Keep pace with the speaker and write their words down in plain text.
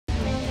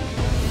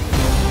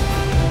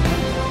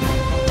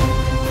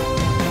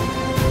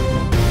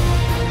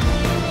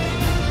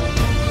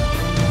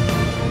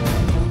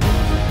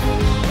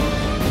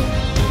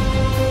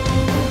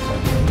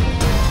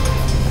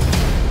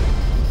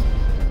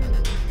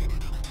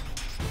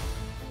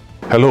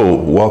Hello,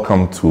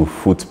 welcome to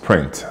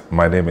FootPrint.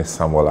 My name is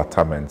Samuel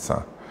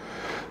Atamensa.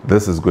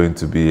 This is going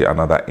to be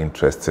another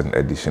interesting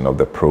edition of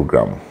the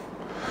program.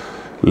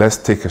 Let's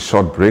take a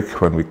short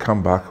break. When we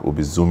come back, we'll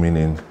be zooming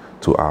in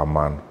to our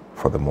man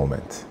for the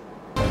moment.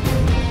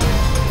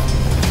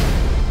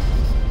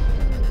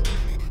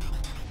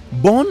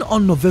 Born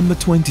on November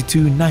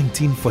 22,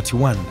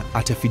 1941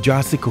 at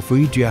Efijase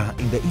Koforidua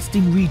in the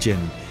Eastern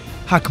region,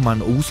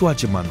 Hackman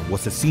Owusu-Agyeman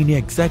was a senior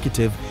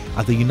executive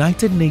at the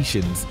United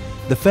Nations,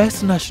 the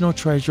first national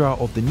treasurer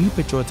of the New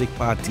Patriotic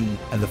Party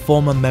and the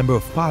former member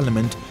of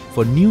parliament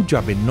for New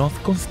Drabin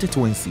North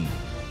constituency.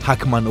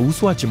 Hackman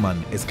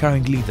Owusu-Agyeman is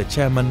currently the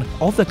chairman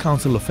of the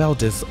Council of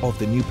Elders of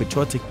the New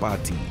Patriotic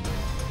Party.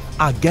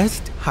 Our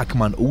guest,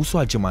 Hackman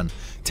Owusu-Agyeman,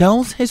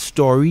 tells his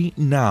story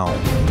now.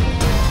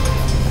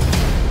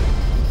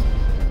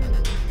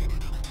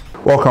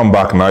 Welcome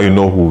back. Now you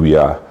know who we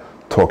are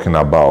talking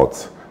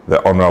about,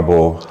 the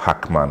Honorable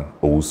Hackman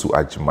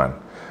Owusu-Agyeman.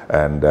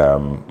 And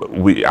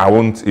I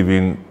won't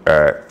even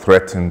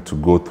threaten to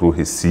go through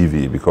his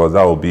CV because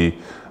that will be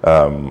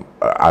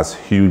as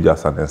huge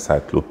as an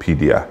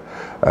encyclopedia.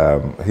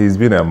 He's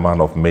been a man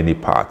of many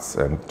parts,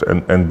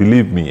 and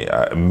believe me,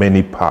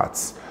 many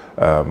parts.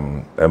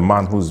 A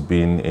man who's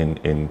been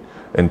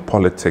in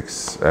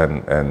politics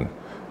and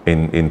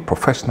in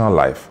professional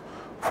life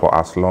for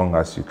as long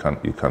as you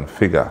can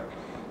figure.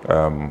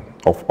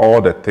 Of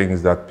all the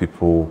things that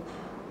people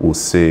will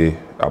say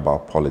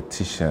about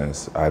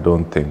politicians, I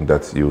don't think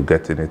that you'll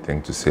get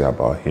anything to say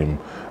about him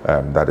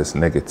that is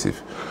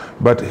negative.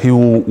 But he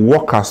will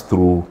walk us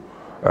through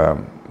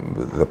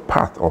the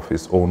path of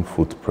his own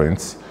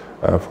footprints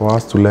for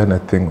us to learn a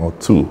thing or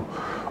two.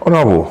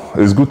 Honorable,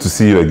 it's good to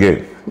see you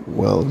again.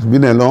 Well, it's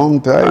been a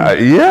long time.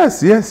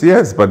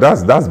 Yes, but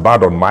that's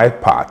bad on my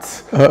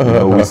part. You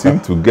know, we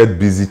seem to get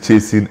busy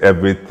chasing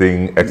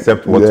everything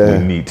except what we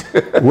need.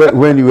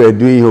 When you were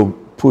doing your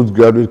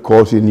postgraduate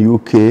course in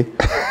UK,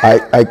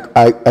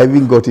 I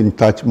even got in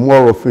touch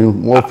more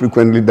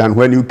frequently than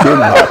when you came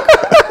back.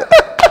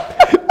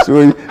 So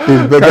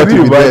it's better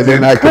to be there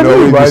than I can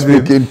always be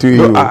speaking to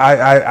you. No,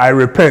 I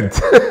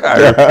repent.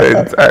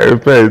 I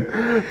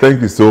repent.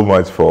 Thank you so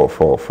much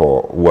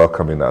for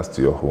welcoming us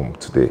to your home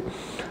today.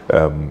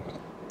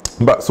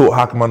 But so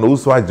Hackman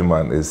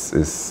Owusu-Agyeman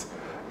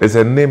is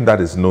a name that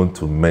is known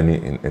to many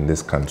in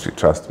this country,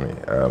 trust me.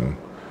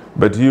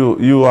 But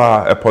you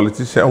are a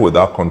politician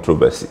without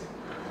controversy,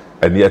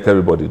 and yet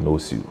everybody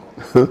knows you.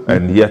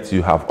 And yet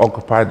you have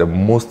occupied the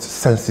most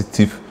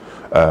sensitive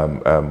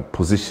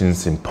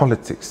positions in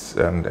politics,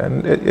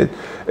 and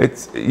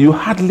you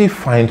hardly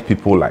find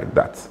people like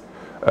that.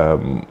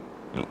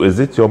 Is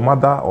it your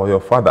mother or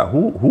your father?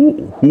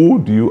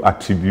 Who do you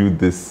attribute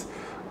this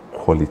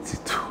quality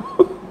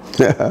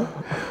to?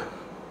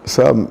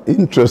 So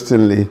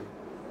interestingly,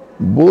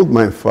 both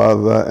my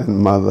father and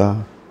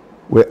mother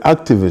were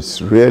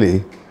activists,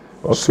 really.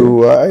 Okay.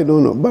 So I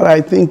don't know, but I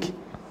think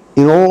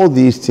in all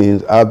these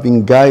things, I've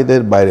been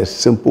guided by the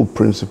simple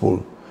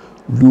principle: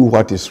 do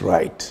what is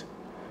right,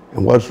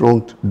 and what's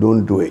wrong,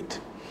 don't do it.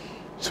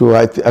 So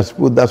I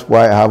suppose that's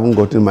why I haven't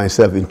gotten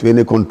myself into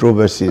any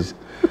controversies.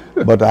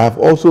 But I have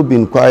also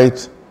been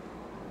quite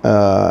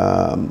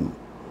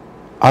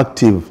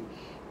active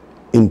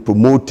in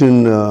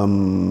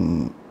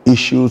promoting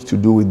issues to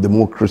do with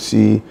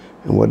democracy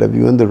and whatever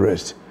you and the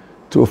rest.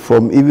 So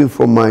even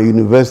from my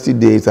university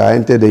days, I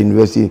entered the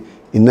university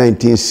in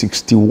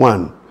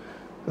 1961.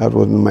 That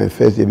was my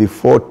first year,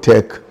 before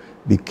tech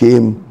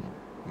became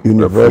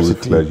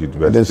university.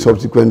 And then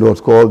subsequently it was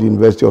called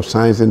University of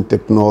Science and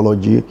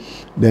Technology,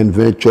 then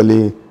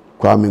eventually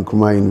Kwame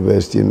Nkrumah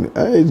University. And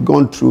it's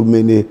gone through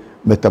many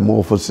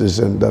metamorphoses,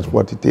 and that's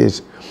what it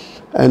is.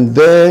 And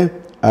there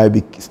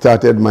I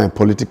started my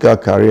political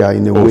career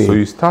in a way. So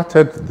you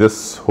started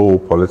this whole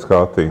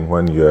political thing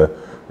when you were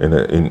in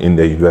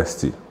the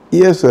university?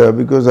 Yes, sir,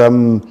 because I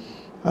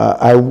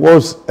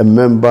was a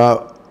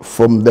member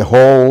from the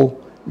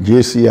whole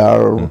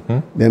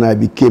JCR. Then I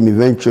became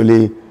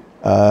eventually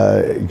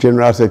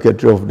General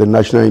Secretary of the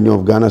National Union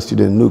of Ghana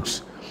Student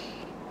NUCS.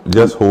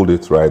 Just hold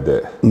it right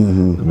there. You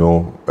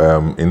know,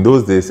 in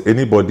those days,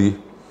 anybody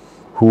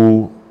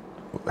who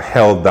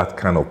held that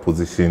kind of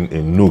position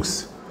in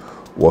NUCS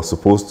was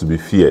supposed to be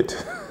feared.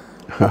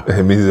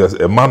 It means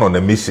a man on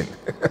a mission.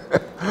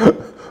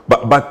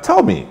 But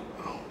tell me,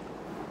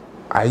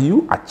 are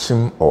you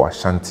Achim or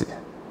Ashanti?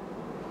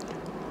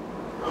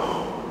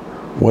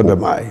 What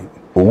am I?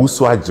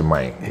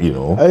 Owusu-Agyeman, you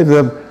know.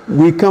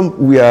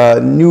 We are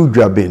New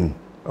Drabin.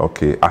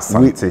 Okay,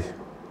 Asante.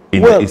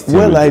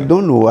 Well, I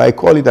don't know. I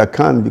call it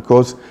Akan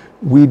because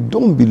we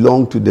don't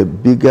belong to the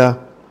bigger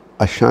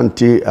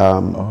Ashanti.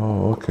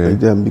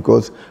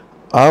 Because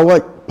our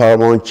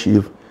paramount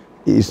chief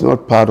is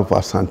not part of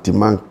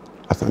Asanteman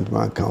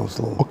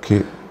Council.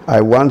 Okay.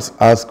 I once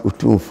asked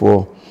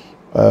Utumfo,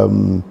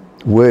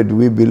 where do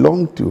we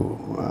belong to?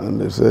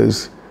 And it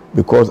says,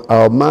 because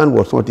our man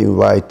was not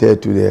invited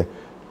to the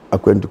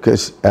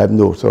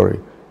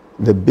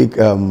the big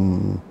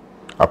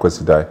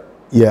Akwesidai.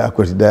 Yeah,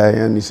 Akwesidai.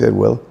 And he said,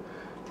 well,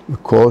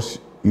 because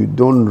you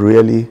don't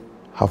really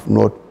have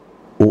not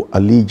owed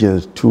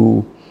allegiance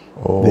to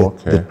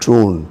the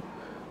throne.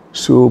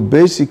 So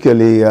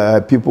basically,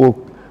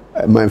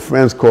 my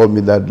friends call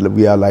me that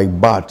we are like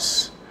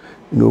bats.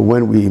 You know,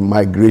 when we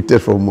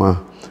migrated from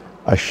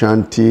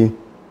Ashanti,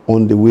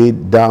 on the way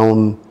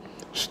down,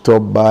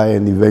 stopped by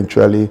and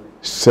eventually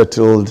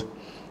settled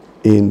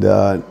in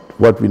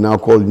what we now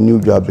call New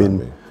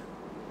Jabin,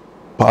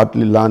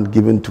 partly land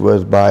given to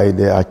us by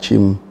the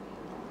Achim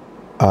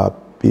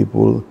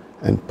people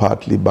and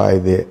partly by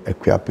the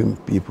Ekwiapim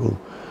people.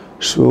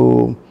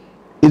 So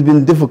it's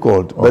been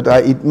difficult, but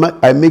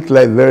I make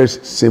life very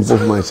simple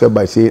for myself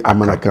by saying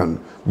I'm an Akan.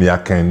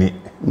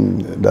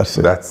 That's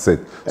it. That's it.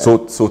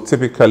 So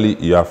typically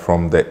you are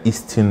from the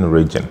eastern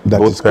region.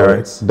 Both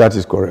parents? Correct. That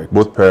is correct.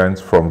 Both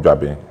parents from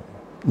Jabin?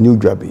 New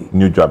Jabin.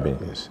 New Jabin.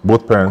 Yes.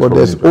 Both parents from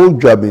there's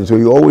old Jabin, so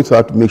you always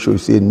have to make sure you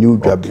say New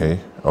Jabin.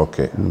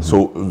 Okay.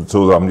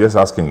 So I'm just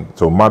asking,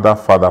 so mother,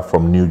 father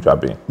from New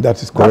Jabin? That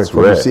is correct. That's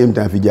from rare. The same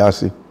time,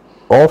 Fijasi.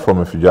 All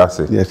from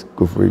Fijasi? Yes,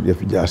 Koforidua,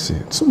 Fijasi.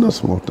 It's not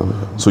small town.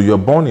 So you were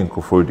born in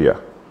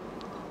Koforidua?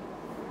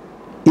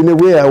 In a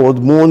way, I was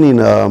born in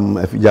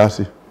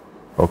Fijasi.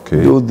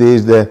 Okay. Those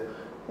days, there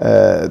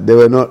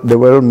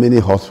were many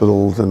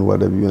hospitals and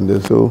whatever.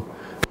 And so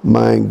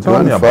my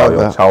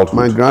grandfather,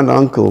 my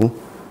granduncle,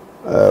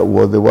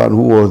 was the one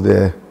who was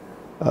the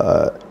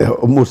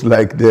almost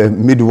like the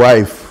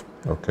midwife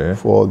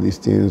for these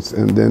things.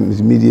 And then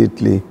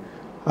immediately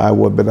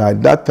but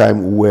at that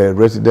time we were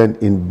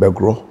resident in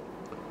Begro,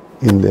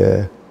 in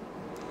the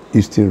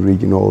eastern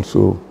region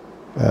also,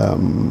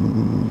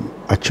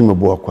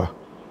 Achimabuakwa,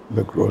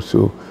 Begro.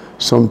 So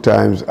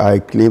sometimes I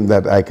claim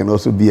that I can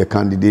also be a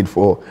candidate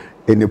for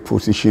any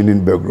position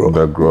in Begro.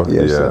 Begro,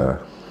 yes, yeah.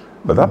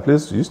 But that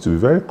place used to be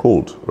very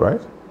cold,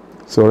 right?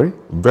 Sorry?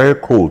 Very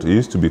cold. It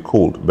used to be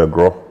cold,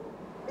 Begro.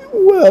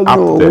 Well,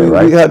 no,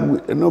 we had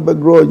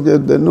Begro.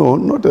 No,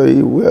 not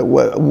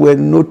we're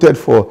noted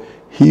for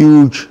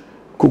huge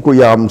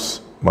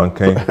cocoyams.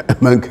 Mankey.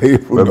 Mankey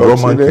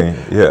production.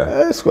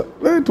 Yeah.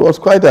 It was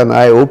quite an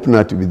eye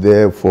opener to be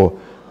there for.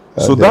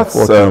 So that's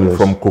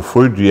from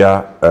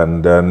Koforidua,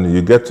 and then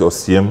you get to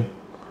Osiem.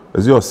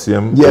 Is it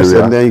Osiem? Yes,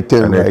 area? And then you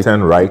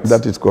turn right.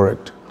 That is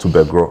correct. To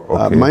Begro.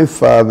 Okay. My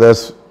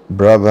father's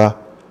brother,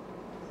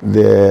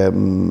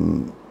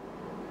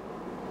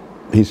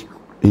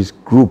 his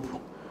group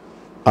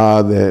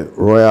are the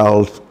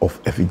royals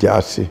of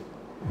Efijasi.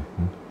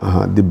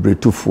 The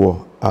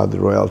Bretufo are the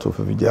royals of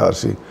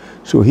Efijasi.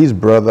 So his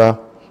brother,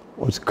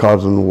 his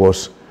cousin,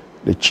 was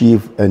the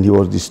chief, and he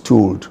was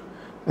distilled.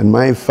 And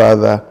my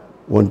father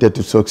wanted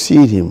to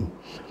succeed him,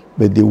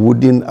 but they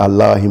wouldn't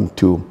allow him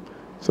to.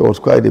 So it was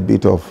quite a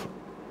bit of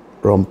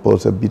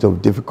rumpus, a bit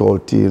of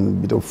difficulty, and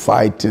a bit of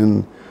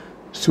fighting.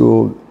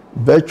 So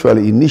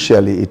virtually,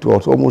 initially, it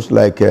was almost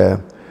like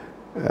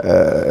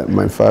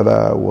my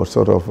father was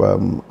sort of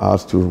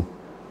asked to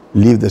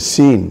leave the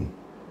scene,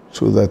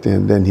 so that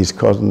and then his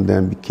cousin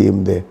then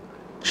became the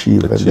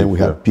chief, then we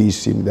had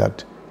peace in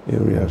that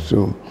area.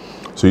 So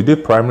you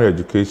did primary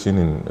education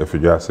in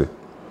Efijasi?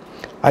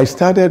 I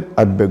started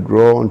at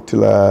Begro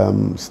until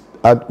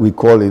we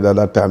call it at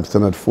that time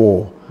Standard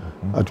 4.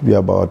 Had to be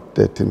about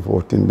 13,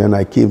 14. Then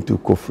I came to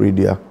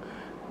Koforidua,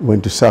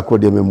 went to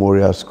Sarkodie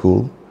Memorial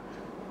School,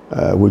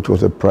 which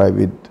was a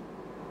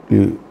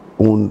privately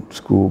owned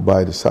school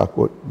by the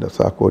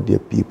Sarkodie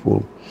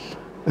people.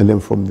 And then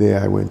from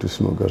there I went to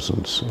St.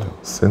 Augustine's.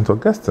 St.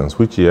 Augustine's,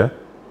 which year?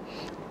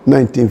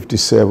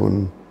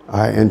 1957.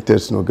 I entered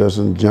St.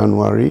 Augustine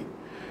January,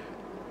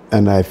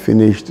 and I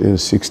finished in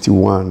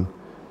 61.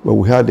 But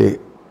we had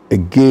a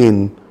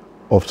gain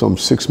of some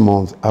 6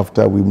 months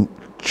after we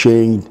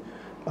changed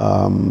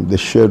the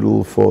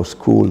schedule for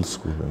schools.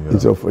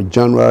 Instead of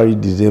January,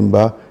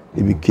 December,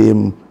 it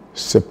became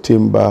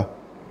September,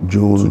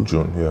 June,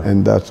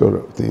 and that sort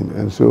of thing.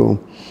 And so,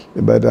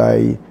 but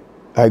I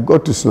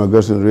got to St.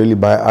 Augustine really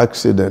by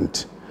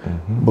accident,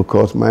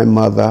 because my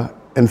mother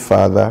and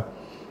father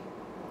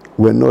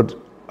were not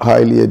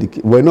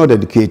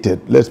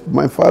educated.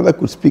 My father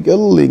could speak a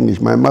little English.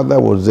 My mother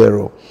was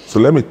zero. So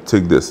let me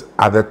take this.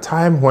 At the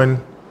time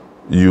when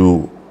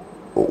you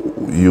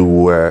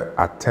were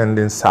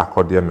attending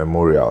Sarkodie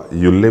Memorial,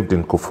 you lived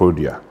in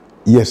Koforidua?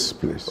 Yes,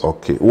 please.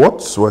 Okay.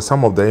 What were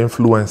some of the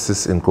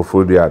influences in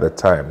Koforidua at the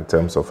time, in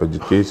terms of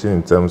education,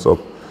 in terms of,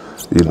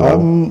 the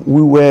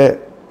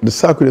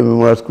Sarkodie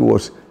Memorial School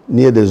was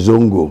near the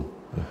Zongo.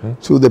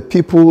 So the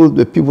people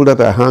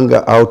that I hung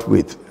out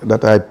with,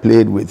 that I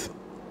played with,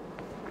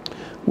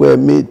 were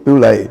people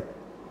like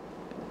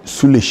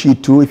Sule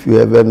Shitu, if you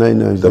ever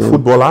know the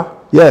footballer?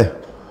 Yeah.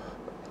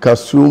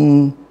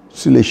 Kasum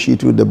Sule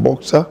Shitu, the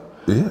boxer.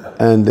 Yeah.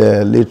 And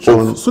later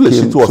on, Sule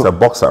Shitu was a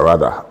boxer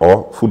rather,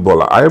 or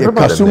footballer. I remember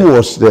Kasum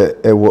was the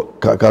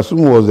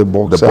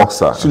boxer. The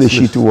boxer. Sule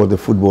Shitu was the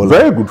footballer.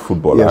 Very good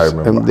footballer, yes, I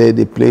remember. And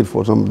they played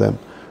for some of them,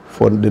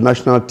 for the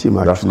national team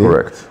actually. That's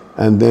correct.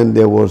 And then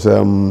there was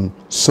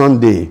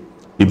Sunday.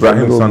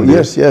 Ibrahim Sunday.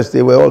 Yes,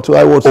 they were also.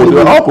 They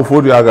were all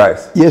Koforidua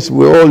guys. Yes,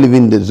 we all live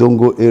in the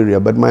Zongo area.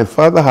 But my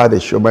father had a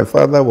shop. My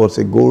father was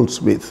a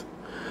goldsmith.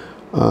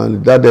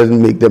 And that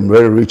doesn't make them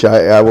very rich.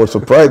 I was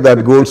surprised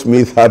that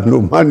Goldsmith had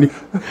no money.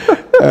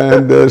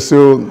 And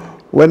so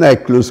when I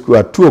closed school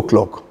at 2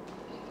 o'clock,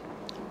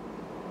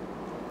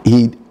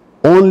 he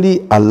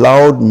only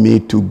allowed me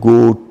to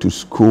go to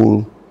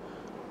school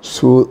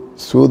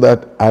so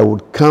that I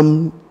would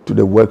come to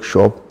the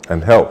workshop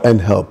and help.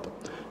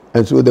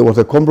 And so there was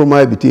a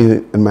compromise between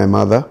him and my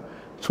mother.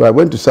 So I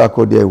went to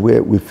Sako there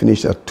where we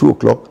finished at 2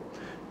 o'clock.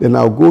 Then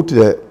I'll go to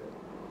the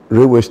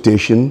railway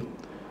station,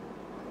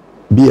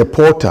 be a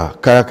porter,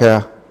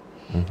 kaya.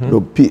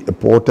 Be a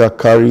porter,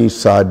 carry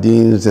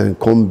sardines and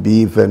corned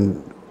beef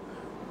and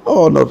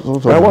all sorts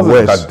of That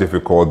wasn't that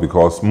difficult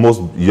because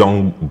most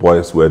young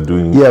boys were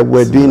doing. Yeah,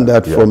 we're doing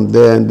that from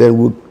there, and then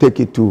we'll take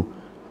it to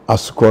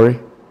Asukori,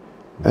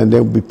 and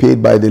then be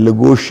paid by the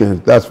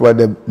Lagosians. That's why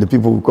the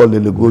people we call the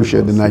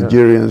Lagosians, the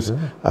Nigerians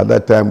at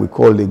that time we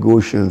called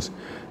Lagosians.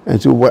 And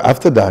so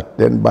after that,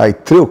 then by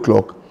 3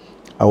 o'clock,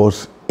 I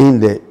was in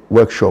the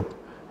workshop.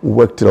 We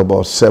worked till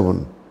about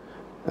 7.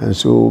 And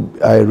so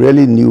I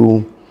really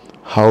knew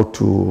how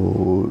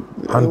to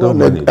handle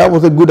money. I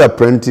was a good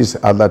apprentice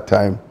at that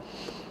time.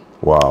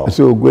 Wow.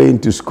 So going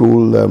to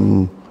school.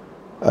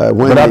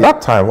 But at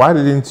that time, why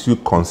didn't you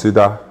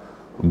consider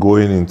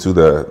going into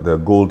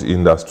the gold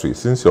industry?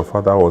 Since your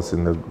father was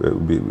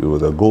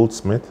was a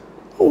goldsmith?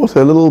 I was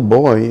a little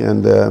boy,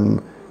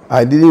 and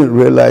I didn't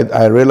realize.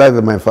 I realized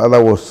that my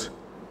father was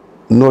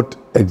not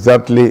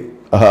exactly.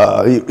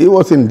 He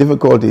was in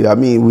difficulty. I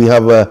mean, we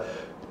have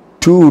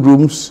 2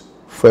 rooms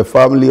for a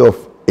family of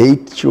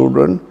 8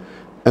 children,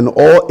 and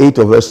all 8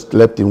 of us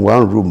slept in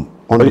 1 room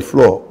on the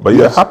floor. But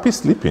you're happy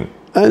sleeping.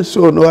 And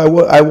so, no,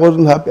 I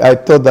wasn't happy. I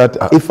thought that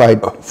if I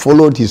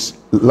followed his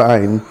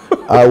line,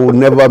 I would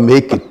never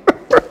make it.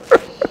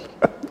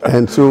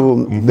 And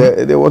so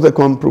there was a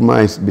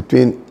compromise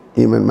between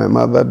him and my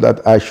mother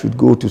that I should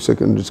go to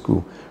secondary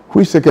school.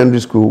 Which secondary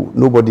school,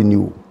 nobody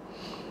knew.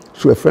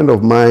 So a friend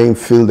of mine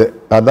filled it.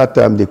 At that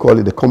time, they call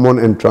it the Common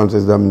Entrance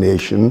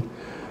Examination.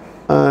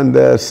 And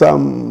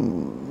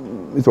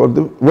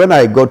when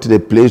I got to the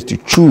place to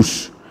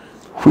choose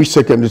which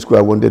secondary school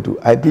I wanted to,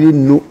 I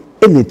didn't know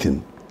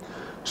anything.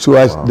 So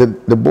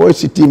the boy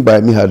sitting by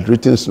me had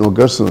written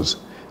Snowgersons.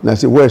 And I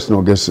said, where's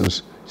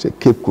Snowgersons? He said,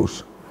 Cape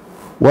Coast.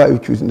 Why are you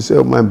choosing? He said,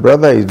 oh, my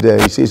brother is there.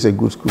 He says it's a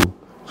good school.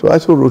 So I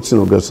also wrote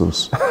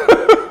Snowgersons.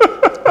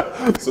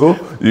 So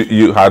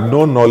you had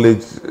no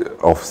knowledge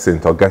of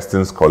St.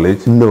 Augustine's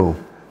College? No.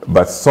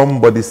 But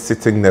somebody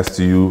sitting next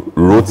to you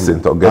wrote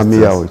St. Augustine's?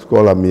 Amiao, it's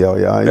called Amiao,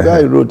 yeah. The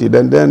guy wrote it.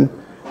 And then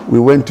we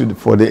went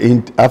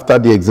after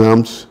the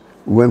exams,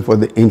 we went for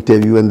the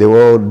interview, and there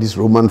were all these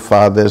Roman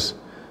fathers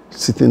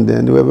sitting there,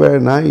 and they were very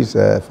nice.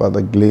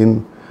 Father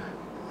Glenn,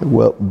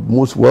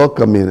 most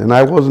welcoming, and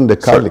I wasn't the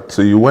Catholic.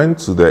 So you went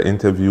to the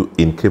interview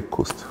in Cape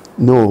Coast?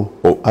 No,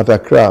 at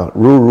Accra,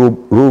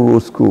 rural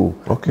school.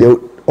 Okay.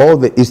 All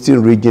the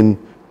eastern region,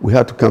 we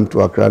had to come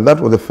to Accra, and that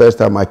was the first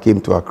time I came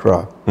to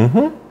Accra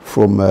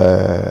from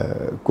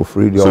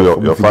Kofridi.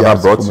 So your father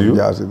brought you?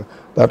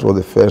 That was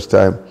the first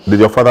time. Did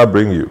your father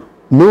bring you?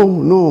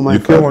 No, my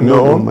father. You came on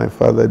your own? My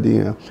father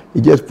didn't.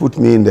 He just put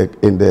me in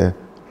the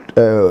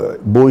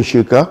bone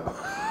shaker.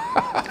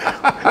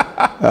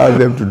 I asked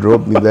them to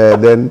drop me there.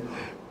 Then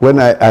when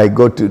I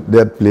got to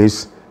that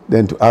place,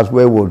 then to ask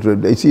where was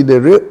it. You see,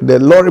 the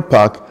lorry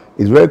park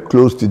is very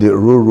close to the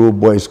rural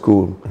boys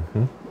school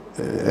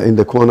in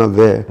the corner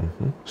there.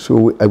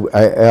 So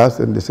I asked,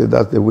 and they said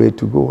that's the way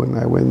to go, and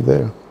I went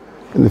there.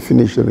 And I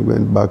finished, and I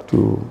went back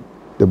to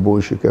the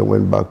bone shaker and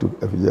went back to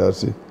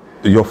FJRC.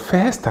 Your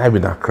first time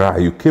in Accra,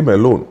 you came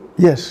alone?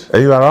 Yes.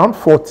 And you were around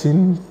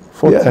 14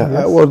 yeah, years?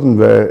 I wasn't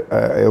very,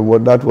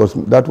 that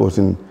was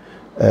in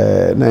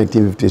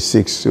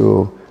 1956,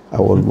 so I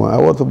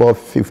was about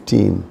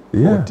 15,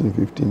 14,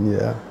 15,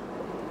 yeah.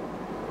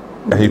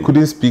 And you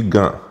couldn't speak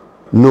Ga?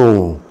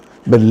 No,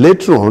 but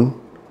later on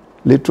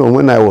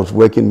when I was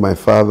working with my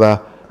father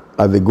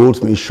at the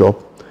goldsmith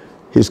shop,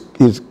 his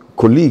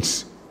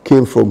colleagues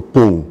came from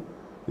Pong.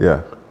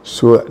 Yeah.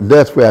 So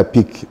that's where I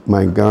picked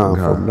my Ga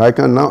from.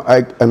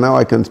 Now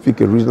I can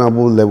speak a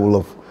reasonable level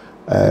of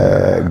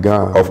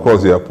Ga. Of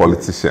course, you're a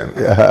politician.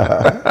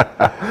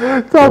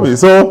 Tell me,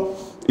 so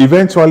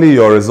eventually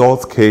your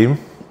results came?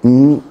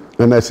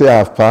 And I say I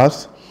have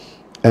passed,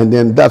 and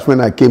then that's when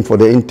I came for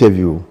the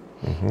interview.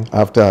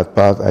 After I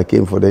passed, I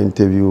came for the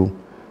interview,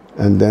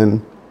 and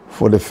then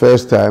for the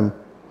first time,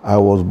 I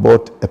was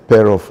bought a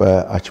pair of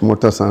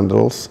Achimota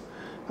sandals.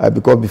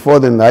 Because before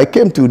then, I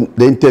came to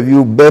the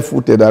interview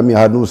barefooted. I mean, I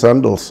had no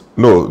sandals.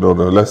 No.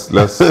 Let's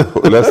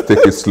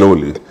take it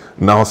slowly.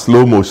 Now,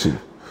 slow motion.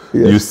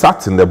 Yes. You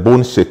sat in the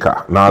bone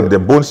shaker. Now, the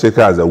bone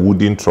shaker is a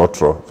wooden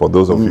trotro, for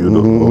those of you who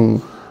don't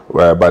know.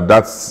 But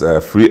that's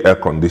free air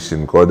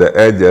conditioning, because the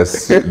air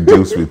just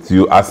deals with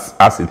you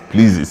as it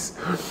pleases.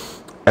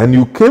 And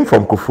you came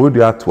from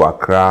Koforidua to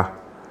Accra,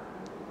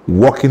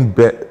 walking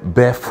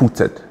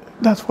barefooted.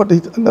 That's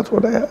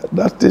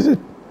it.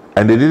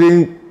 And they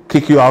didn't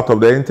kick you out of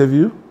the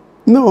interview?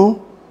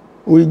 No.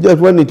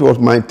 When it was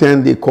my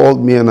turn, they called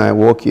me and I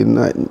walked in,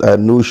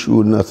 no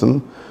shoe,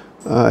 nothing.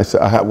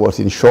 I was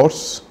in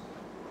shorts,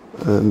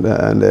 and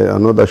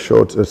another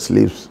short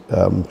sleeves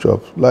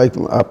shop, like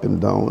up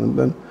and down, and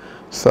then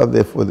sat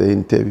there for the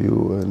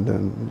interview. And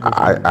then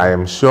I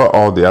am sure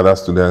all the other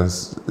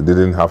students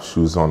didn't have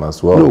shoes on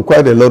as well. No,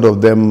 quite a lot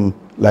of them,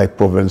 like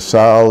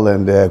Provençal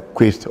and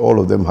Quist, all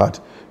of them had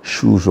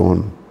shoes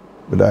on,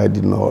 but I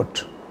did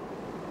not.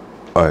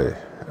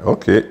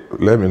 Okay,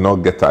 let me not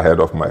get ahead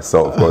of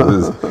myself.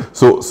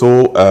 So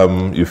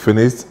you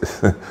finished,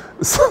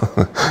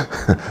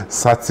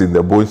 sat in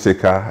the bone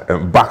shaker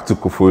and back to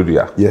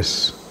Koforidua.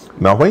 Yes.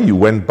 Now, when you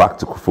went back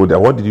to Koforidua,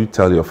 what did you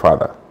tell your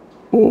father?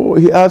 Oh,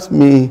 he asked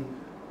me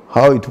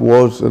how it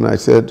was, and I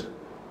said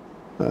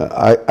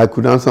I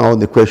could answer all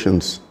the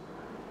questions.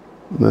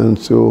 And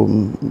so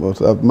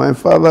my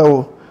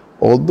father,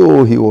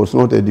 although he was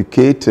not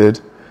educated,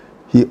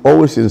 he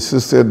always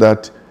insisted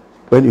that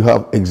when you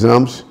have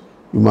exams,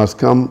 you must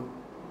come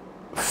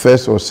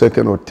first or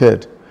second or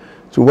third.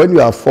 So when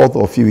you are fourth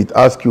or fifth, it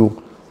asks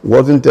you,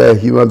 wasn't there a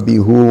human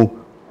being who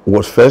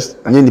was first?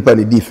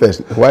 First.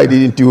 Why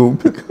didn't you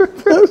pick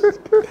first?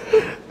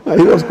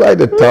 He was quite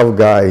a tough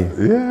guy.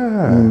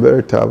 Yeah.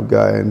 Very tough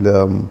guy.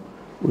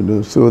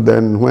 And so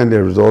then when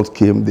the results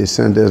came, they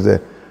sent us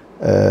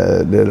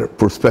the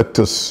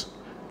prospectus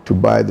to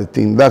buy the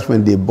thing. That's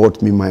when they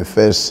bought me my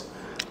first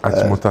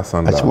Achimota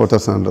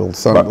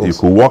sandals. But you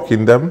could walk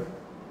in them?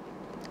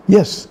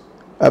 Yes.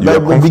 But You're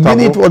at the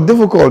beginning it was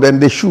difficult, and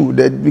the shoe,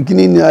 the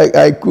beginning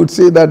I could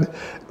say that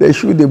the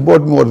shoe they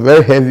bought me was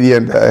very heavy,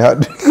 and I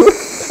had to go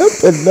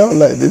up and down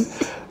like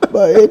this.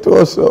 But it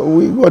was,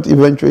 we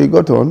eventually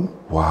got on.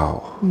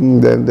 Wow.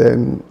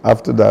 Then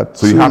after that.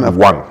 So you had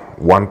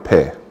one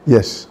pair?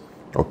 Yes.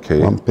 Okay.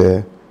 One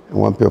pair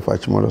of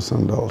Achimota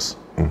sandals.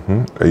 You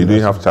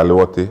didn't have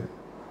Chalewote?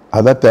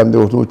 At that time,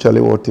 there was no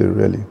Chalewote,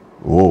 really.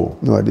 Oh.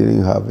 No, I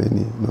didn't have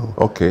any, no.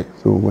 Okay.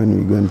 So when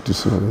we went to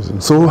St.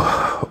 Augustine's. So,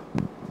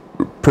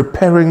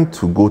 preparing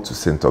to go to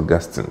St.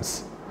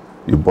 Augustine's,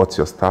 you bought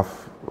your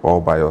stuff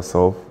all by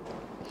yourself?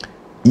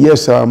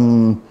 Yes,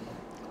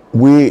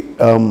 we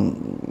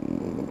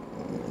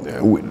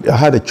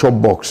had a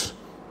chop box,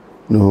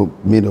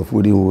 made of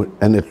wooden wood,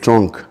 and a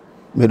trunk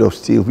made of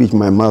steel, which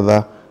my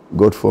mother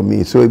got for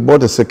me. So we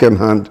bought a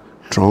second-hand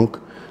trunk,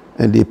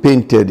 and they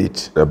painted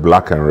it.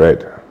 Black and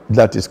red.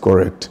 That is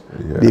correct.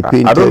 Yeah. They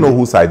painted I don't know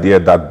whose idea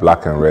that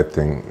black and red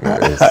thing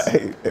is.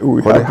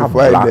 We have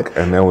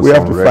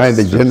to find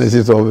the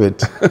genesis of it.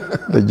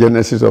 The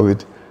genesis of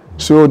it.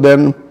 So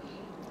then,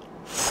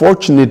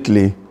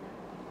 fortunately,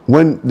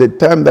 when the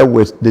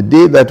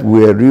day that we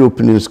were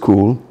reopening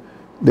school,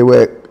 there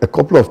were a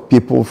couple of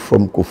people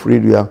from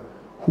Koforidua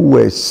who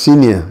were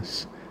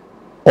seniors,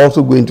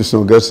 also going to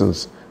St.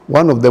 Augustine's.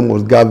 One of them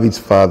was Gavi's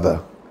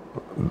father.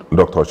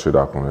 Dr.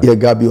 Ochidakun. Yeah,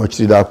 Gabi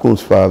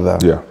Ochidakun's father.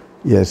 Yeah.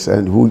 Yes,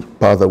 and who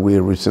passed away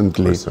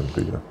recently.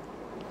 Yeah.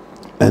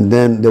 And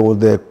then there was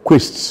the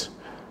Quists,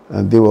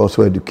 and they were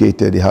also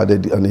educated. They had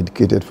an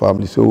educated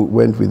family, so we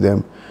went with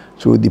them.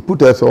 So they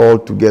put us all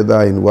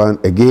together in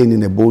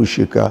in a bowl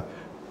shaker,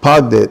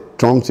 parked the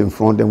trunks in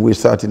front, and we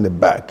sat in the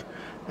back,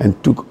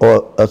 and took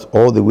us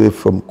all the way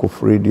from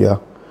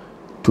Koforidua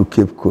to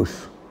Cape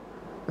Coast.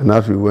 And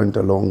as we went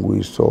along,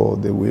 we saw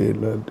the way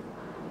that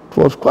it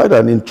was quite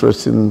an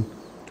interesting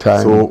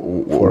time. So,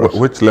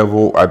 which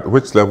level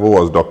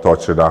was Dr.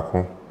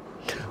 Ochidakun?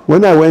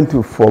 When I went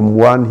to Form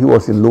 1, he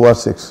was in lower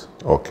 6.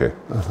 Okay.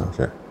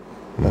 Okay.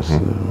 That's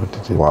what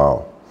it is.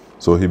 Wow.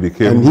 So he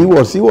became. And he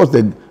was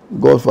the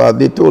godfather.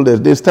 They told us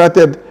they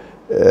started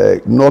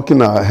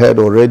knocking our head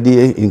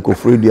already in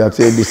Koforidua.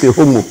 They say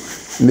homo.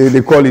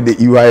 They call it the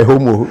UI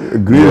homo,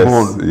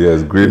 greenhorn.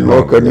 Yes,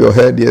 greenhorn. Knock on your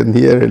head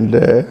here and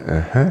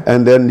there.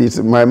 And then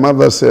my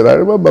mother said, I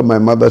remember my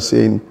mother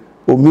saying,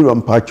 "Oh,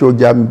 Miram Pacho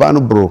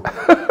Jambano bro."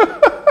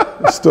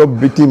 Stop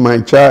beating my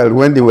child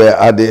when they were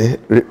at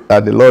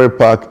the lorry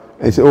park.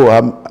 I said,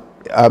 "Oh,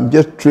 I'm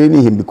just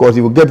training him because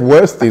he will get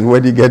worse things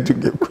when he get to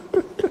Cape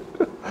Coast."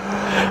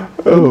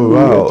 Oh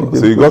wow!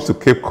 So you got to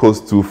Cape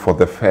Coast too for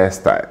the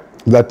first time.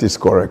 That is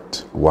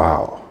correct.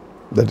 Wow.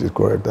 That is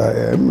correct.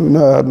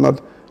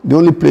 The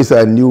only place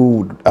I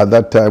knew at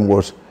that time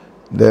was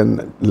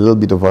then a little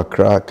bit of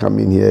Accra,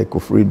 coming here,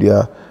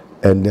 Koforidua,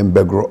 and then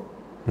Begro.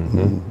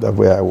 That's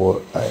where I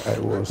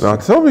was. Now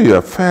tell me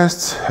your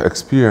first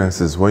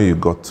experiences when you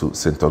got to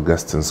St.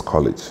 Augustine's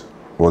College.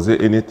 Was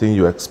it anything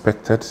you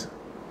expected?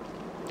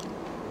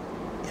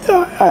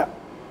 Yeah,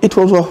 it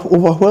was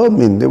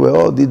overwhelming. There were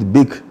all these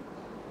big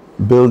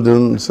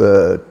buildings,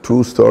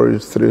 2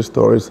 stories, 3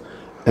 stories,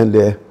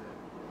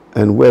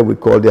 and where we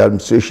call the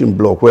administration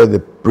block, where the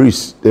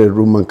priests, the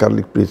Roman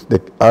Catholic priests,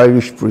 the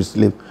Irish priests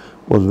live,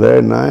 was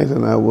very nice.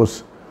 And I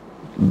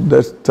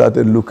just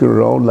started looking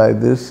around like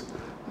this.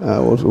 I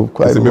was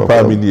quite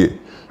overwhelmed.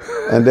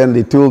 And then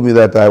they told me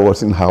that I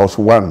was in house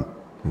 1.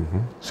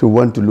 So we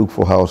went to look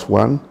for house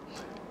 1.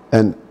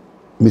 And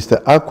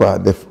Mr. Aqua,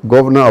 the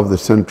governor of the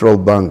central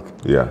bank,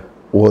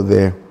 was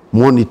the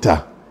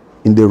monitor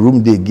in the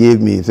room they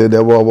gave me. So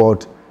there were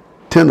about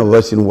 10 of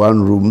us in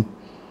one room.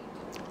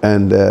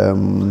 And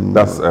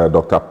that's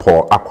Dr.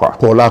 Paul Aqua.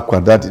 Paul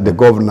Aqua, that the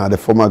governor, the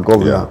former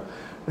governor.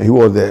 And he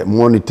was the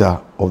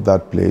monitor of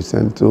that place.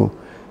 And so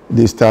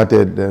they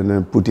started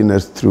putting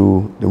us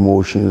through the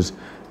motions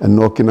and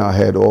knocking our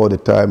head all the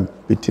time,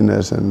 beating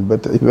us.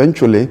 But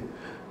eventually,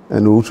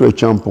 and also a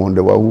champion,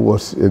 the one who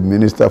was a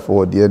minister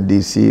for the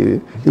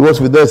NDC, he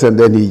was with us, and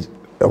then he,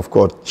 of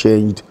course,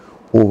 changed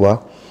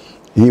over.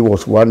 He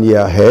was 1 year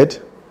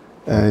ahead,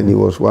 and he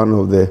was one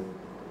of the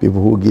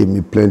people who gave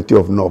me plenty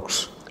of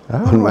knocks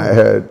on my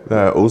head.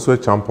 Also a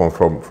champion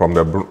from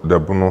the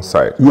Bruno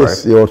side,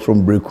 yes, right? He was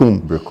from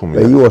Brekum.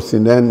 Yeah. He was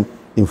in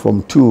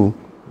Form 2,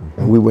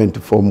 and we went to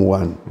Form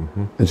 1.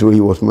 And so he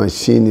was my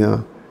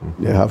senior.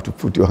 You have to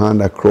put your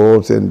hand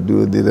across and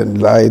do this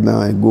and lie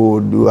down and go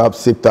do up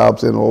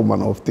sit-ups and all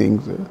manner of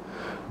things.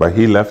 But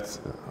he left?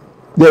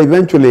 Yeah,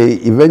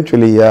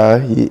 eventually, yeah,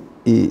 he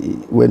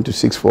went to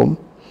sixth form.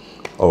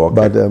 Oh,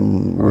 okay. But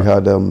we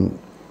had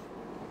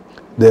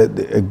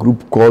a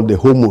group called the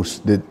Homos.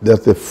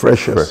 That's the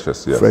freshers,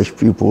 yes. fresh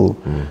people.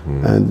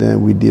 And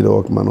then we did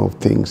all manner of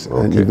things.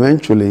 Okay. And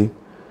eventually,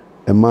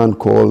 a man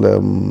called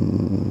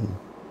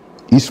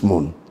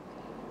Eastman,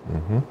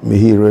 may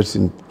he rest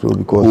in peace,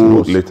 because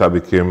who later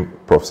became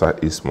Professor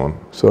Eastman.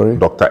 Sorry?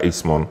 Dr.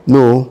 Eastman.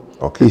 No.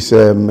 Okay. He's,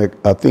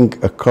 I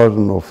think, a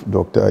cousin of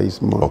Dr.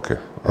 Eastman. Okay.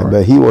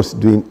 But he was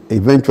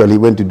eventually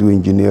went to do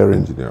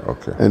engineering.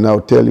 Okay. And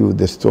I'll tell you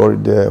the story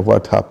there,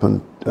 what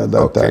happened at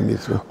that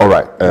time. All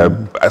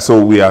right.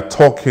 So we are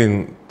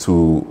talking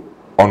to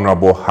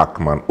Honorable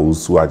Hackman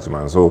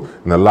Owusu-Agyeman. So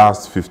in the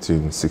last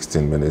 15,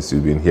 16 minutes,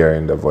 you've been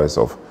hearing the voice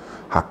of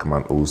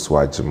Hackman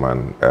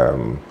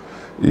Owusu-Agyeman.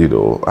 You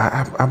know,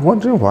 I'm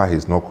wondering why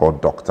he's not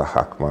called Dr.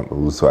 Hackman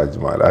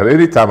Owusu-Agyeman. And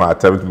any time I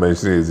attempt to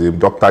mention his name,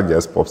 Doctor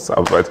just pops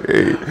up. But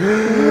hey,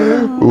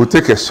 we'll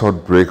take a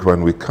short break.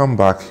 When we come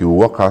back, he'll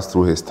walk us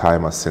through his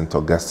time at St.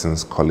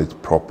 Augustine's College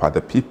proper,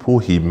 the people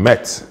he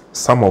met.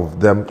 Some of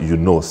them you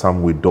know,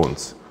 some we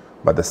don't.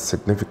 But the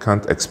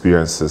significant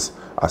experiences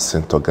at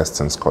St.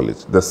 Augustine's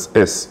College. This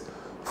is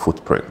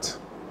FootPrint.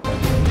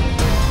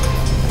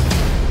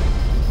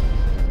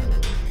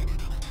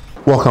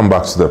 Welcome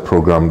back to the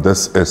program.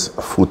 This is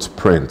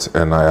FootPrint,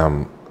 and I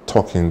am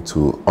talking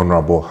to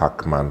Honorable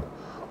Hackman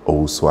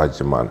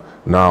Owusu-Agyeman.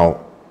 Now,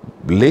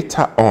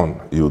 later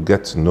on, you'll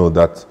get to know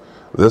that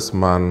this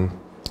man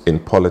in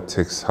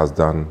politics has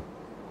done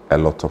a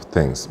lot of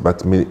things.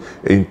 But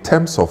in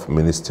terms of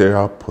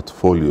ministerial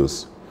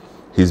portfolios,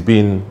 he's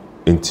been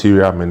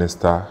Interior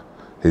Minister,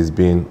 he's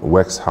been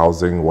Works,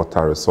 Housing,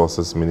 Water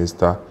Resources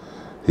Minister,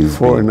 he's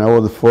Foreign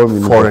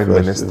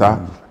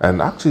Minister,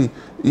 and actually,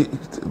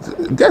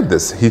 get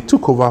this, he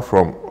took over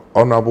from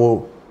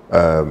Honorable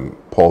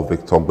Paul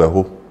Victor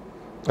Beho,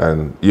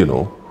 and you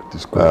know,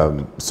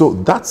 so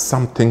that's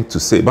something to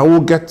say. But we'll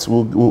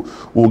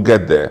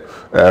get there.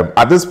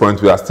 At this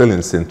point, we are still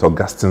in St.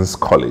 Augustine's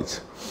College.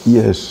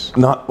 Yes.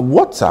 Now,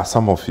 what are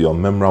some of your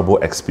memorable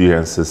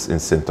experiences in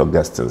St.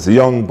 Augustine's? A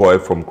young boy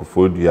from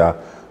Kufuor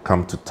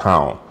come to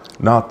town.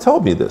 Now, tell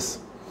me this.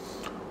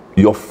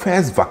 Your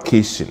first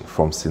vacation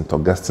from St.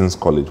 Augustine's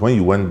College, when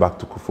you went back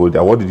to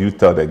Kufuor, what did you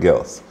tell the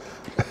girls?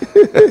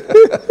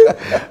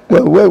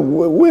 Well,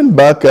 we went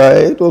back.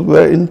 It was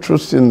very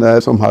interesting.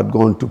 Some had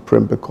gone to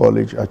Prempeh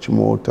College,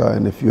 Achimota,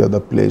 and a few other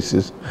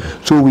places.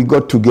 So we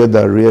got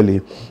together, really,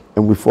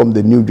 and we formed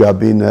the New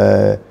Jabin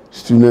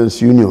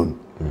Students' Union.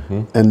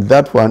 And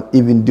that one,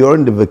 even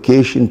during the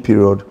vacation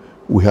period,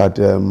 we had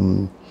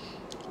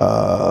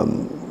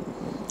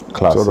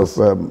classes.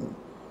 Sort of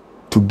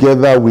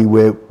together. We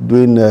were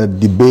doing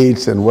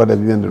debates and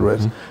whatever and the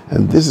rest.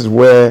 And this is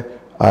where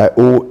I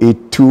owe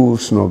it to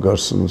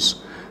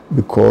Snoggersons,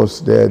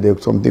 because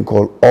there's something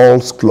called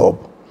All's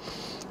Club,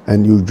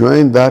 and you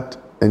join that,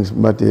 and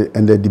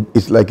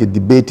it's like a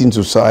debating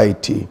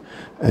society,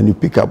 and you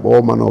pick up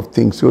all manner of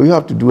things. So you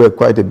have to do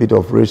quite a bit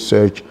of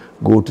research,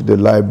 go to the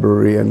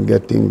library and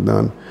get things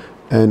done.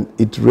 And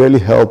it really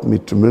helped me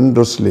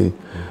tremendously.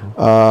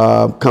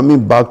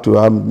 Coming back to,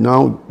 I'm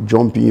now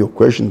jumping your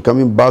question,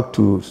 coming back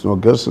to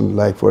Snoggerson,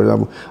 like for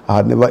example, I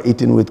had never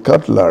eaten with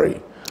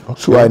cutlery.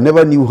 Okay. So I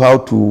never knew how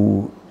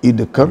to eat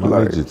the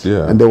cutlery.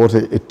 And there was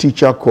a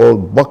teacher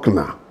called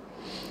Buckner.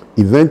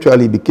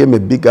 Eventually became a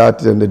big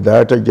artist and the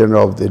Director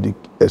General of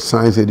the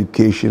Science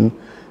Education.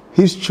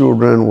 His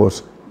children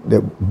was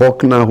the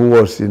Buckner who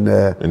was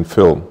in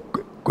film.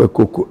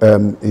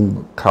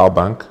 In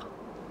Cowbank.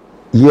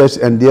 Yes,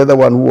 and the other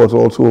one who was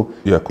also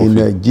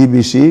in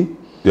GBC.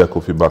 Yeah,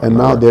 Kofi Buckner. And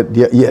now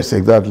yes,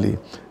 exactly.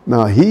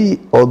 Now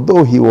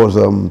although he was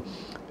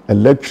a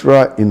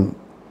lecturer in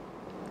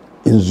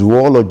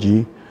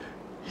zoology,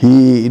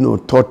 he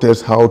taught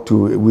us how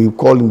to. We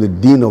call him the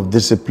Dean of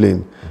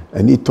Discipline,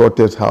 and he taught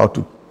us how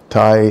to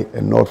tie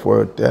a knot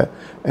for it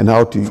and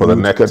how to for the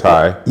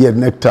necktie. Yeah,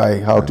 necktie.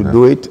 How to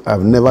do it.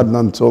 I've never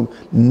done so.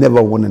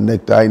 Never worn a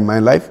necktie in my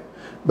life.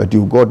 But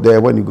you got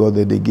there, when you got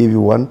there, they give you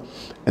one.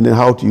 And then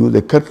how to use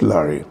the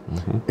cutlery,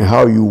 and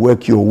how you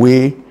work your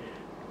way,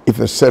 if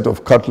a set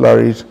of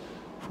cutleries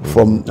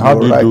from... How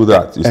do you do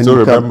that? You still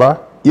remember?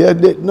 Yeah,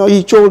 no,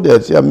 he told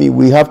us. I mean,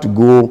 we have to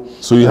go...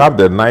 So you have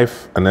the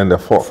knife and then the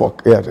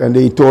fork? Yes, and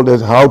he told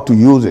us how to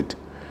use it.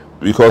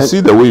 Because see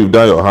the way you've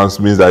done your hands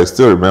means I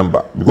still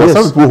remember. Because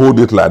some people hold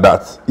it like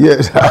that.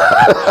 Yes.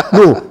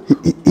 No,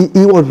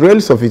 he was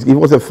really sophisticated. He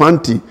was a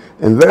fancy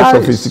and very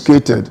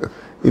sophisticated.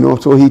 You know,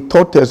 so he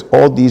taught us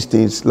all these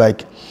things.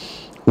 Like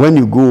when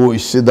you go, you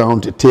sit down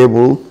at a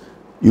table,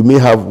 you may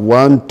have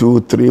 1,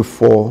 2, 3,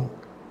 4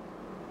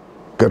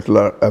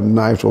 cutlery,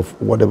 knives of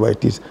whatever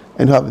it is,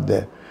 and have it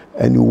there.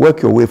 And you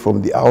work your way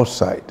from the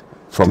outside.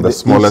 From the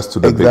smallest to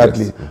the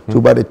biggest. Exactly.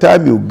 So by the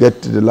time you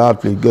get to the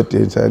large place, you get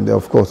inside, and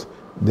of course,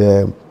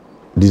 the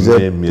dessert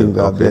things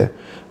are there.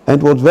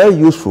 And it was very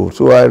useful.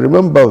 So I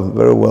remember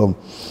very well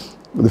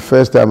the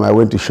first time I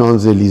went to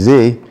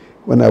Champs-Élysées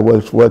when I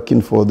was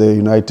working for the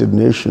United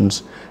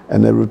Nations,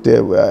 and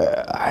everything,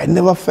 I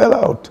never fell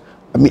out.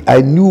 I mean,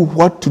 I knew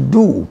what to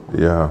do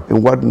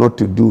and what not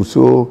to do.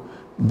 So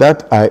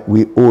that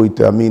we owe it.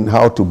 I mean,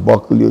 how to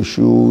buckle your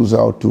shoes,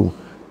 how to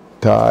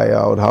tie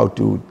out, how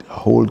to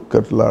hold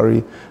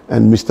cutlery.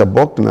 And Mr.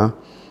 Buckner,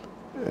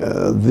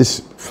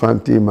 this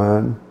fancy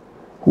man,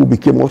 who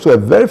became also a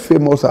very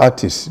famous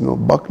artist. You know,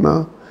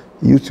 Buckner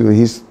used to,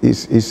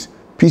 his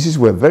pieces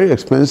were very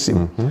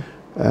expensive.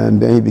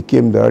 And then he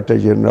became Director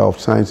General of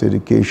Science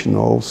Education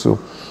also.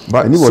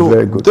 But and he was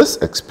very good. This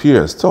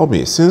experience, tell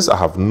me, since I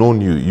have known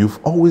you, you've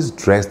always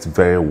dressed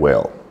very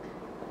well.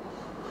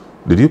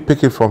 Did you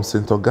pick it from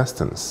St.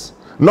 Augustine's?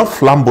 Not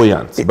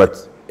flamboyant,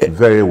 but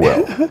very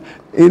well.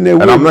 In a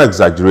way, and I'm not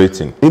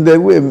exaggerating. In a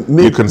way,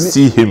 you can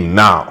see him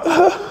now.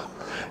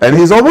 And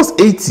he's almost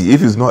 80,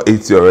 if he's not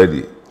 80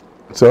 already.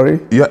 Sorry?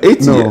 You're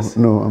 80 years?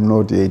 No, I'm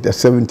not 80. I'm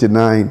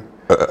 79.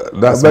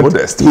 That's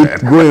modest, man.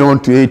 Going on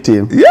to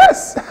 80.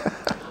 Yes.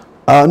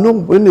 No,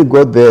 when we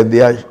got there,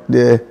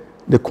 the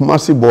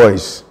Kumasi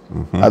boys,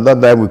 at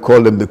that time we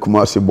called them the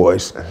Kumasi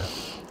boys,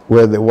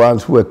 were the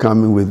ones who were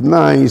coming with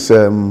nice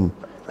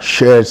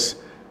shirts.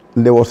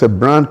 And there was a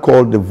brand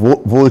called the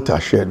Volta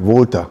shirt,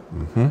 Volta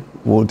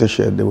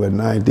shirt. They were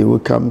nice. They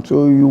would come.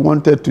 So you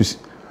wanted to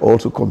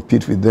also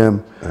compete with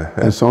them.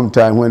 And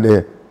sometime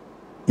when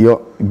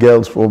your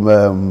girls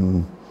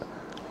from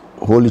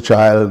Holy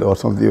Child or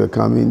something were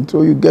coming,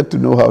 so you get to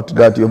know how to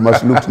that you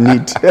must look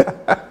neat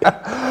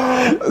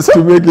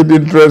to make it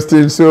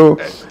interesting. So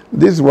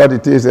this is what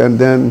it is. And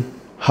then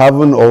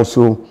having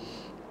also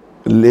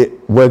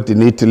worked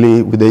in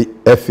Italy with the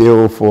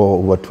FAO for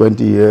over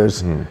 20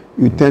 years,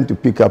 you tend to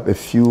pick up a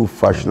few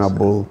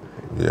fashionable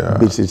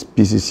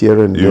pieces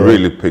here and there. You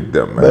really pick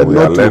them. But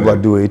not to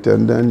overdo it.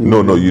 And then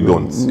you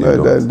don't.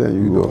 Then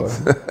you go.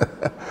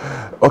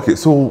 Okay,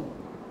 so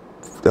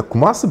the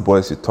Kumasi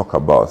boys you talk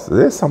about,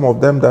 there's some of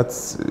them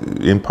that's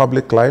in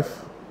public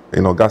life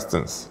in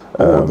Augustine's.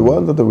 The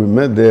one that we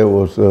met there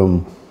was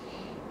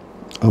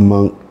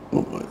among,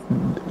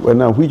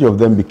 which of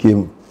them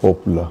became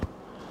popular?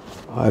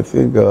 I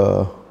think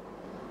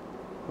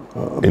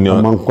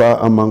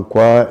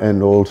Amankwa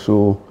and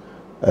also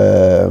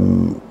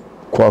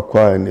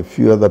Kwakwa and a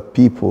few other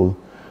people,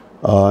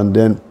 and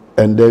then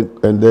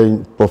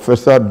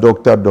Professor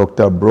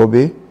Dr.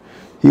 Brobe,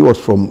 he was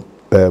from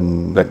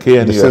the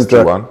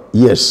KNUST one.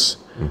 Yes,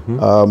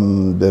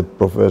 the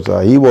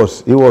professor. He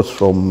was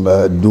from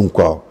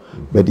Dunkwao,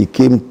 but he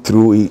came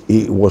through.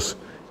 He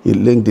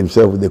linked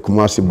himself with the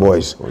Kumasi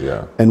boys,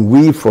 and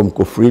we from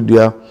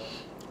Kofridia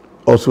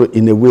also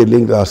in a way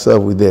linked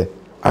ourselves with the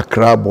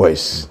Accra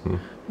boys.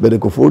 But the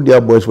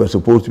Kofridia boys were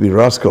supposed to be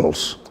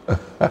rascals,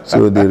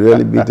 so they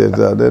really beat us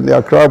out. Then the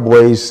Accra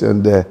boys,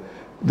 and there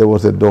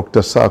was a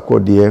Dr. Sako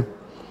there,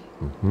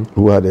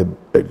 who had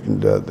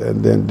and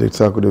then the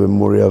Sako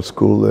Memorial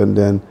School, and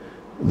then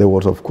there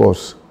was of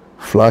course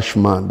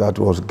Flashman, that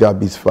was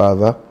Gabi's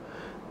father.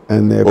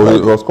 And it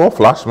was called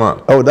Flashman.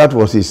 Oh, that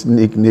was his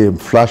nickname,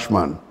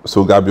 Flashman.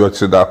 So Gabi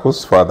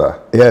Ochidako's father.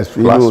 Yes,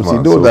 he knows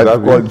that he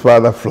called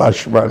father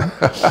Flashman.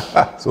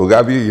 So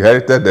Gabi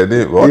inherited the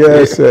name. Okay.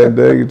 Yes, and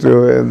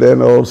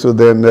then also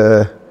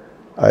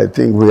I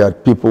think we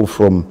had people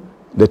from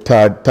the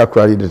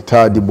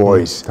Tardy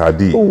boys,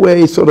 who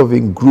were sort of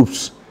in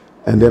groups,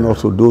 and then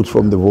also those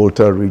from the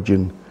Volta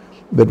region.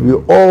 But we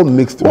all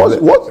mixed.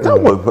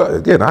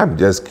 Again, I'm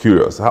just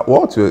curious.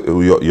 What's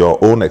your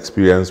own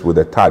experience with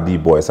the Tardy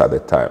boys at the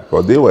time?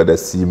 Because they were the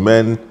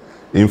seamen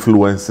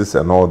influences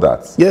and all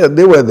that. Yeah,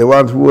 they were the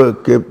ones who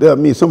came. I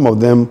mean, some of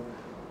them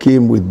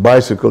came with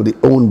bicycles, they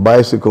owned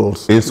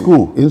bicycles. In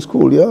school? In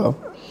school, yeah.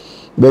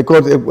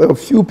 Because a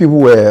few people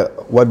were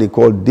what they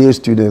call day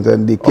students,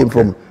 and they came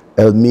from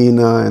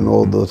Elmina and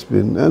all those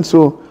things. And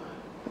so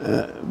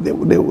they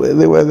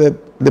were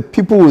the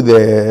people with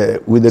the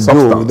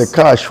dough, with the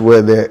cash,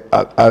 were the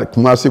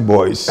Kumasi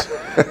boys.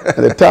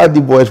 And the Tardy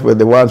boys were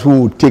the ones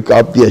who would take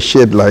up their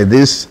shed like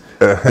this,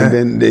 and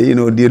then they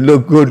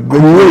look good.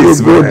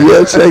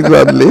 Yes,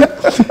 exactly.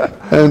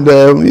 And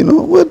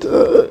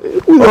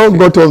we all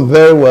got on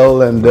very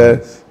well, and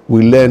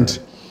we learned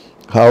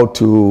how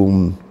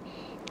to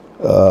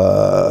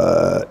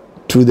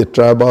through the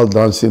tribal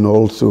dancing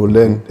also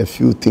learn a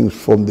few things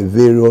from the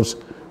various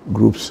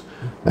groups,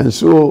 and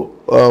so.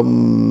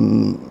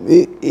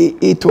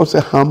 It was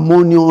a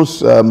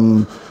harmonious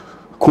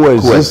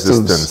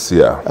coexistence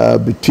yeah.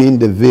 Between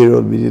the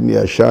various, between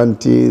the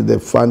Ashanti, the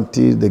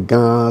Fanti, the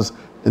Gans,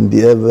 and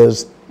the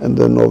Evers, and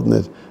the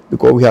Northerners,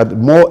 because we had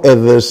more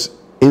Evers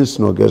in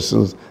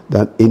Snoggersons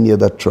than any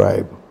other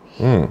tribe.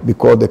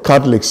 Because the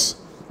Catholics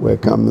were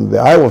coming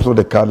there. I was not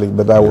a Catholic,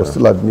 but I was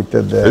still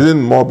admitted there. Isn't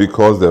it more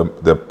because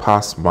the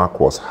pass mark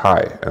was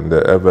high and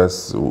the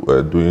Evers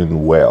were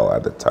doing well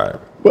at the time?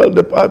 Well,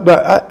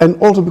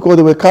 and also because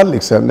they were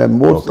Catholics, and then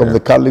most of the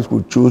Catholics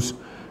would choose,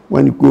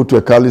 when you go to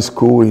a Catholic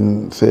school,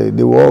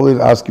 they will always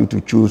ask you to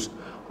choose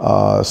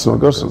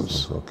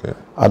Snoggersons. Okay.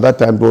 At that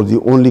time, it was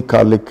the only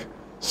Catholic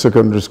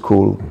secondary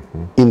school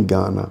in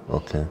Ghana.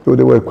 Okay. So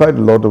there were quite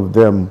a lot of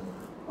them.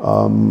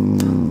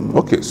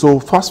 Okay, so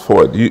fast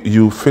forward,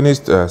 you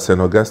finished St.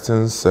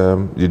 Augustine's.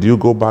 Did you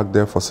go back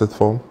there for sixth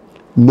form?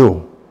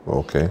 No.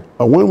 Okay.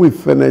 When we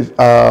finished,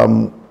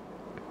 some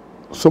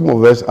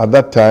of us at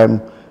that time,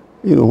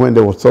 when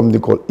there was something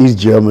called East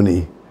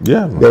Germany,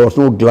 there was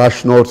no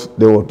Glasnost,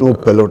 there was no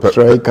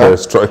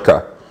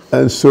Perestroika.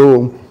 And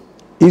so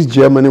East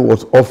Germany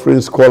was offering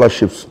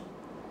scholarships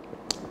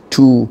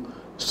to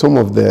some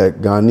of the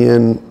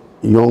Ghanaian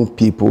young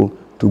people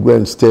to go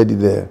and study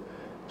there.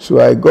 So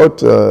I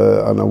got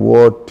an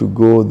award to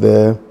go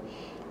there,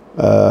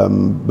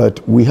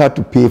 but we had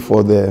to pay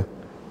for the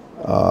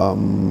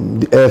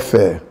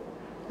airfare,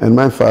 and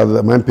my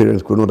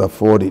parents could not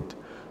afford it.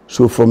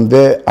 So from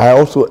there, I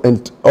also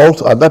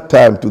at that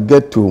time, to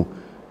get to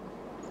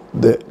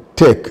the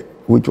Tech,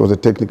 which was a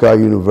technical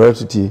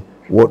university,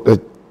 a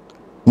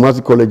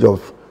Master College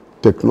of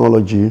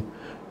Technology,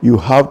 you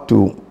have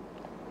to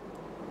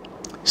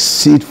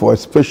sit for a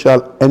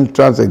special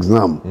entrance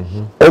exam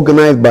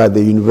organized by the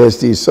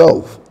university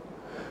itself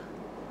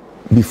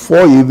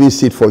before you even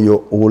sit for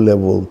your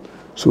O-level.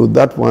 So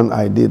that one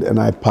I did, and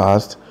I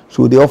passed.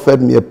 So they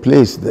offered me a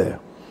place there.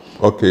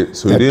 Okay,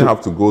 so you didn't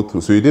have to go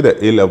through. So you did an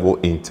A-level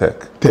in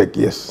Tech? Tech,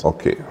 yes.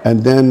 Okay.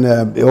 And then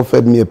they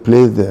offered me a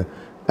place there.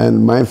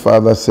 And my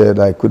father said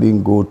I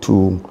couldn't go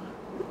to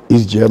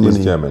East Germany.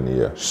 East Germany,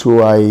 yeah.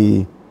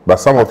 So But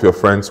some of your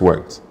friends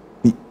went?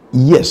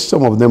 Yes,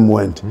 some of them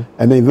went.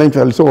 And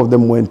eventually some of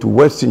them went to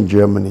Western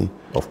Germany.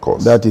 Of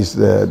course. That is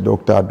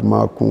Dr.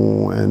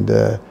 Admakun and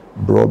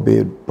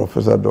Brobe,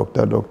 Professor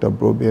Dr.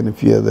 Brobe, and a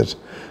few others.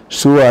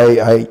 So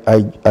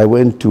I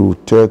went to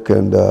Turkey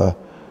and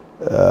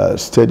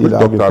studied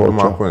agriculture. Dr.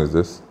 Admakun is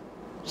this?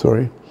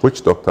 Sorry?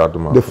 Which Dr.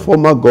 Admakun? The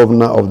former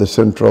governor of the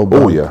Central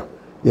Bank. Oh, yeah.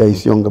 Yeah,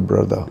 his younger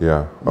brother.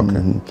 Yeah,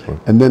 okay.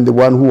 And then the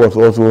one who was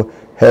also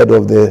head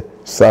of the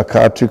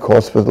psychiatric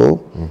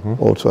hospital,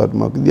 also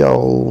Admakun. They are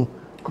all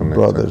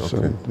brothers.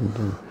 Okay.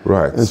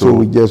 Right. And so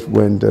we just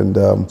went and...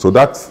 so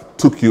that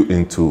took you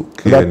into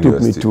KN That took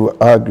University. me to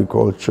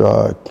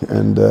agriculture.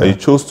 And you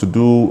chose to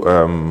do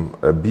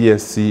a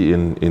BSc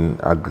in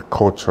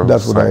agriculture.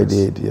 That's what science. I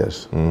did,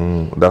 yes.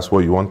 That's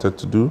what you wanted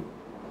to do?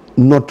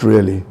 Not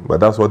really. But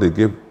that's what they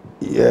gave?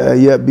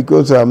 Yeah,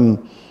 because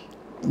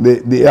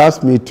they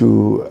asked me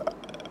to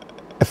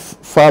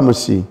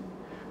pharmacy,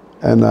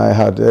 and I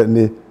had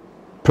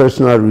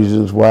personal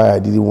reasons why I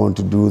didn't want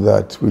to do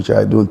that, which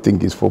I don't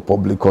think is for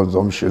public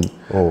consumption.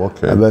 Oh,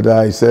 okay. But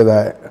I said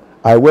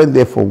I went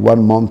there for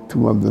 1 month, 2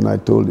 months, and I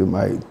told him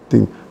I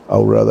think I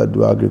would rather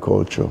do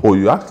agriculture. Oh,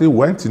 you actually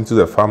went into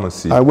the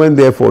pharmacy? I went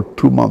there for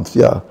 2 months,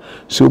 yeah.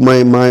 So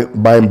my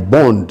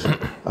bond,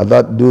 at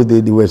that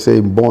they were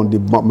saying bond,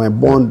 my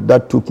bond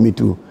that took me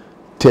to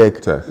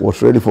Tech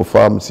was ready for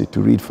pharmacy, to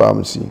read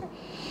pharmacy.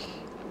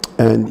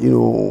 And,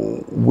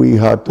 we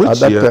had...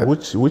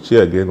 Which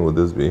year again would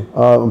this be?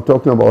 I'm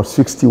talking about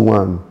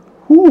 61.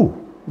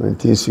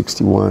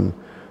 1961.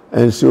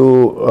 And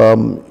so,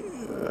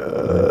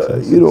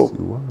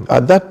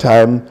 at that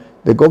time,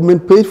 the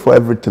government paid for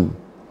everything.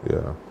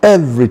 Yeah.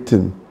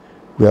 Everything.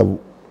 We have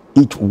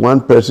each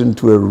one person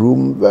to a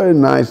room, very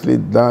nicely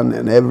done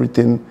and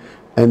everything.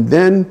 And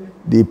then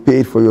they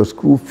paid for your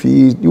school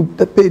fees.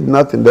 They paid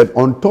nothing. Then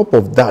on top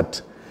of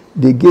that,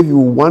 they gave you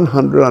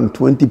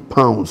 120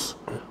 pounds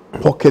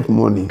pocket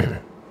money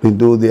in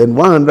those days. And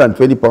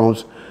 120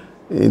 pounds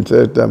in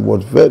that time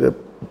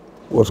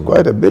was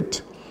quite a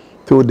bit.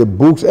 So the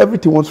books,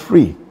 everything was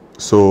free.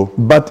 So,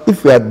 but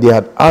if they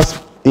had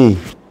asked me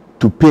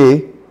to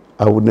pay,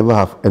 I would never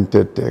have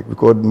entered Tech,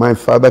 because my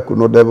father could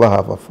not ever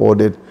have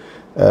afforded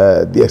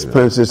the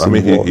expenses. I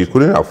mean, he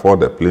couldn't afford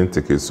the plane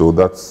ticket, so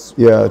that's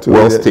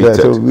well stated.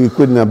 So we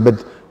couldn't have,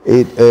 but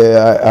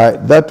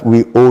that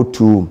we owe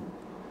to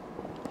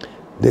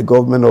the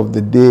government of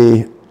the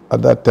day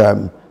at that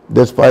time,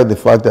 despite the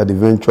fact that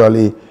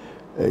eventually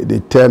they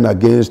turned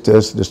against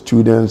us, the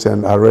students,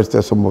 and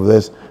arrested some of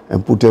us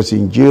and put us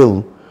in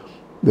jail.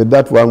 But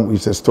that one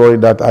is a story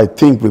that I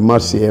think we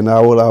must see, and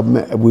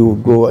we will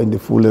go in the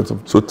fullness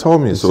of. So tell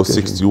me, so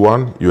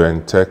 61, you're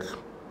in Tech,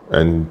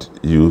 and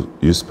you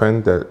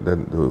spent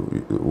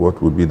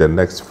what would be the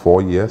next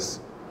 4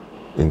 years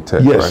in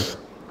Tech, yes.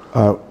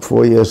 right?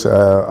 4 years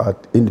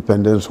at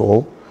Independence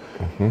Hall,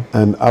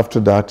 and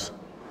after that,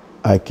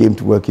 I came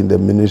to work in the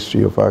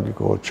Ministry of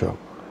Agriculture.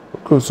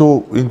 Okay,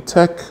 so in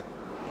Tech,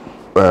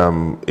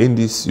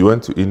 you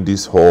went to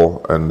Indies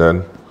Hall, and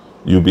then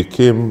you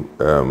became,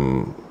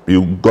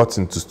 you got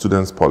into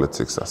students'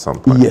 politics at some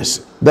point.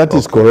 Yes, that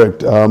is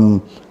correct.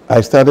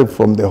 I started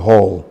from the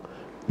hall,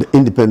 the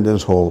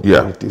Independence Hall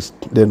politics,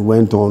 then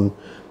went on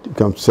to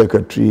become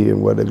secretary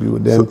and whatever.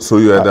 Then, so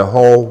you had the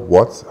hall,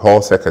 what?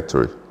 Hall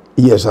secretary?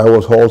 Yes, I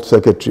was hall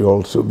secretary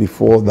also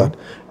before that.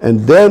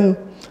 And then,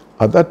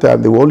 at that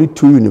time, there were only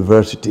 2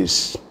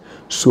 universities.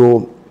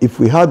 So if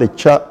we had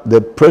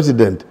the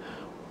president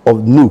of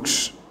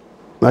NUGS,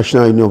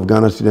 National Union of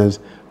Ghana Students,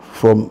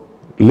 from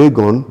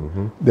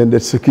Legon, then the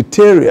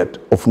secretariat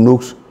of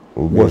NUGS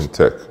was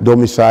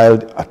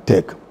domiciled at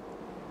Tech.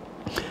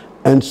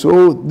 And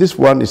so this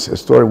one is a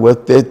story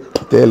worth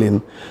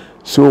telling.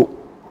 So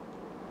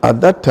at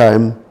that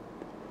time,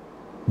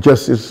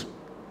 Justice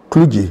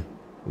Kluge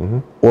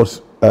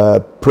was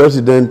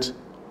president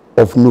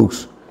of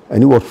NUGS,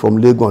 and he was from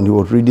Legon. He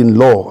was reading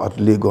law at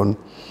Legon.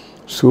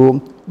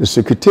 So the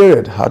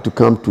secretariat had to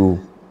come to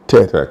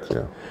Tech.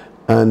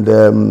 And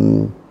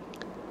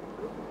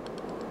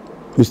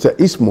Mr.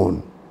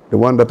 Ismon, the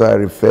one that I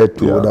referred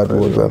to,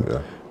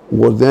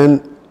 was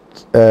then,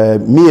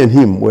 me and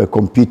him were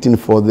competing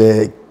for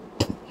the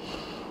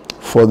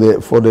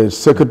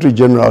Secretary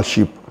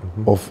Generalship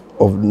of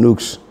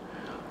NUGS.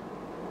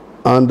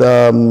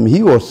 And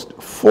he was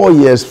 5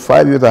 years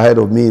ahead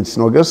of me in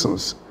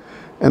Snoggersons.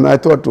 And I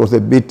thought it was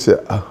a bit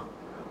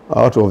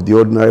out of the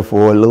ordinary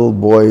for a little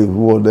boy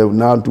who was there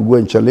now to go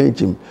and challenge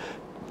him.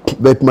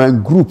 But my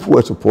group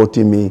were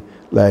supporting me,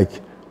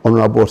 like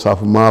Honorable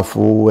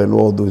Safumafu and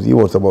all those. He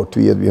was about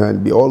 2 years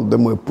behind me. All of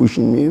them were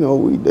pushing me, you know,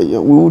 we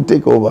would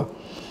take over.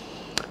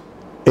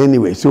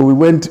 Anyway, so we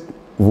went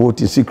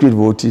voting, secret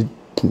voting.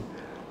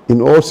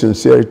 In all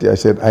sincerity, I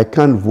said, I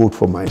can't vote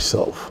for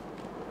myself.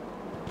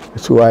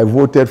 So I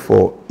voted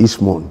for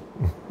Ismon.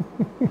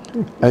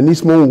 And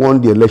Ismon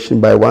won the election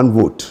by 1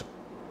 vote.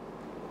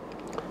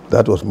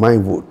 That was my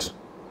vote.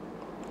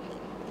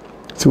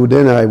 So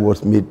then I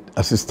was made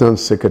Assistant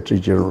Secretary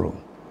General.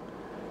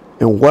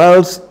 And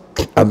whilst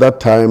at that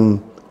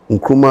time,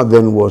 Nkrumah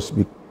then was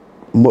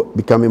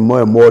becoming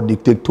more and more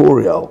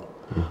dictatorial.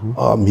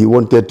 He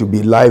wanted to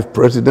be live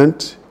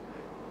president.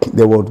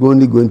 There was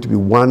only going to be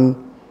 1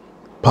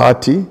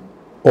 party.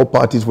 All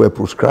parties were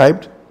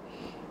proscribed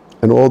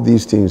and all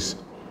these things.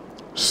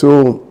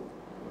 So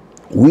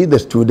we, the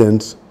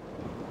students,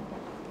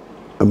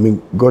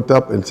 got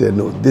up and said,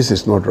 no, this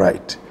is not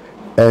right.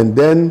 And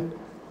then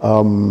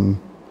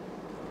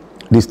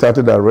they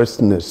started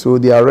arresting us. So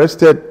they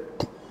arrested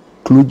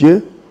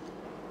Kluge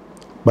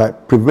by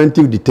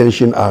Preventive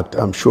Detention Act.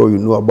 I'm sure you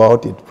know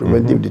about it,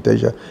 Preventive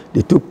Detention.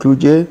 They took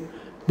Kluge,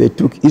 they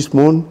took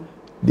Ismon,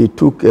 they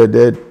took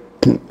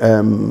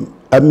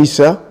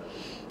Amisa,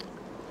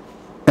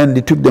 and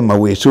they took them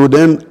away. So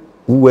then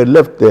we were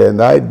left there,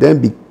 and I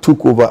then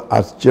took over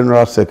as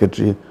General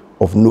Secretary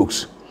of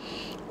NUGS.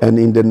 And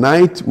in the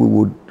night, we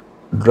would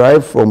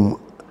drive from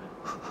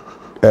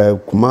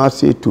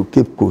Kumasi to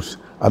Cape Coast.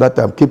 At that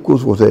time, Cape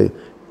Coast was a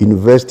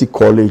university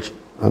college,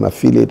 an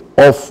affiliate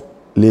of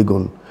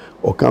Legon,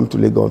 or come to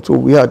Legon. So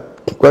we had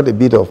quite a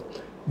bit of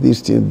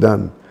these things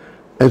done.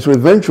 And so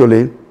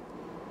eventually,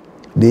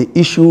 they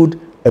issued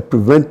a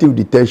Preventive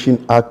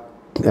Detention Act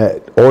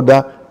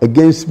order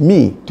against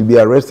me to be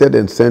arrested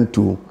and sent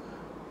to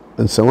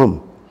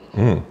Nsawam.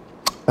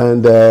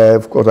 And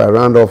of course, I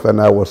ran off and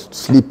I was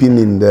sleeping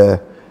in the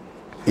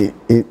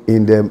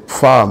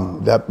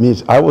farm. That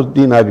means I was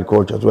doing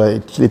agriculture, so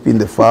I sleep in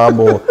the farm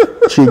or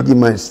changing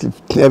my sleep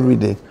every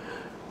day.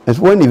 And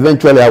when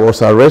eventually I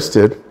was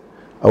arrested,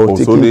 I was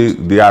taken.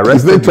 So they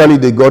arrested eventually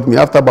they got me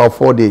after about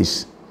 4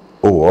 days.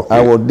 Oh,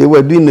 okay. They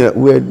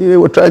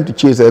were trying to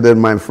chase her. Then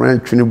my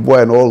friend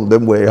Chiniboy and all of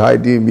them were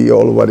hiding me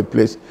all over the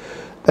place.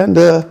 And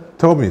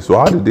tell me, so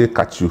how did they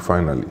catch you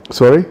finally?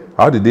 Sorry?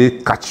 How did they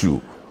catch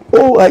you?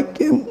 Oh, I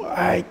came.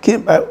 I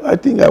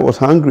think I was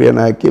hungry, and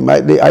I came.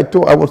 I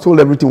was told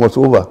everything was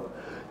over.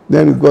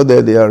 Then we got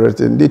there, they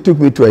arrested. They took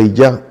me to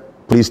Ahija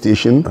police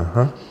station,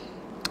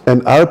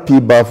 and RP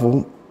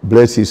Bafu,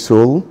 bless his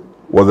soul,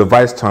 was the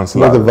vice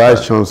chancellor. Was the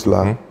vice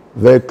chancellor,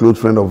 very close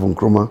friend of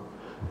Nkrumah.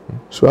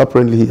 So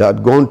apparently he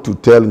had gone to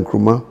tell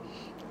Nkrumah,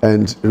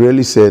 and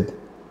really said,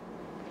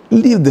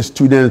 leave the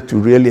students to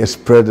really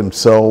express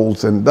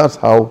themselves, and that's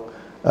how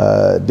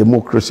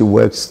democracy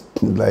works,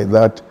 like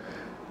that.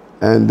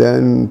 And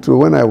then, so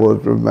when I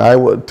was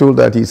told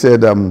that, he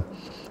said,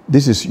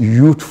 this is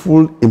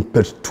youthful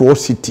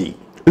impetuosity.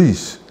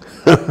 Please.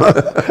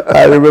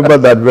 I remember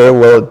that very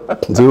well.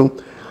 So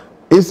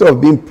instead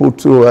of being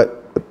put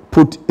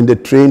in the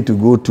train to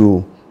go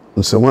to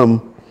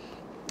Nsawam,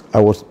 I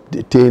was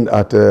detained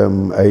at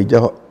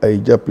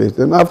Ahija place.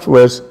 And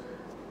afterwards,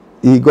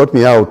 he got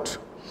me out.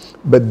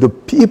 But the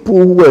people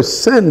who were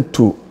sent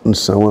to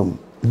Nsawam,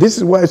 this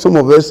is why some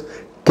of us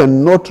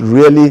cannot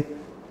really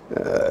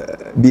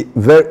be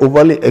very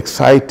overly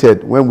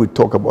excited when we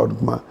talk about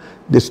Nkrumah.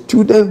 The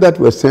students that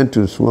were sent to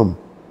Nsawam,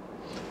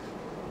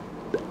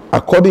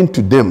 according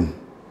to them,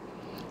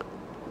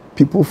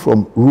 people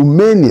from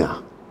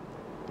Romania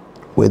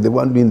were the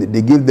one doing it.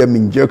 They gave them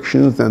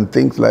injections and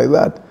things like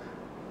that.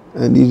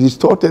 and he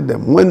distorted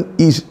them. When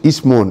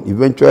Eastmond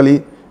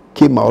eventually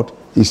came out,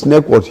 his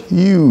neck was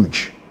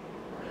huge.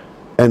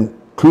 And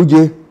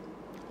Kluje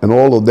and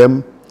all of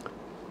them,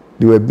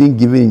 they were being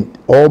given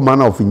all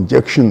manner of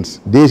injections.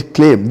 They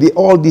claim,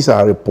 all these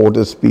are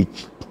reported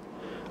speech.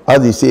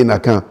 As they say in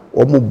Akan,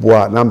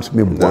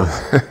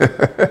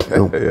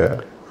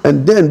 Yeah.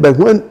 And then, but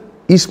when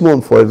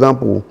Eastmond, for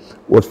example,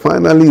 was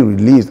finally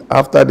released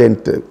after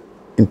the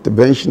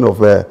intervention of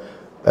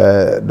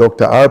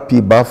Dr.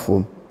 R.P.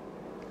 Baffoum,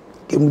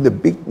 gave him the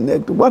big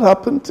neck. What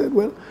happened? Said,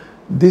 well,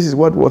 this is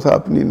what was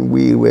happening.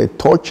 We were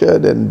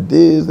tortured and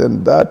this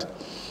and that.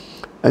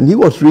 And he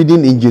was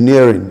reading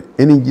engineering.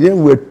 In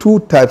engineering, were two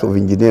types of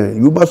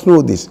engineering. You must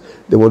know this.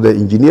 There was the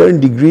engineering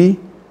degree,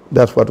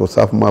 that's what was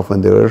half-math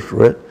and the rest,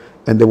 right?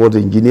 And there was the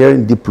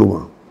engineering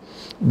diploma.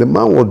 The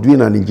man was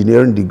doing an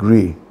engineering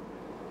degree.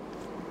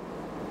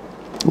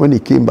 When he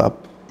came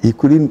up, he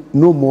couldn't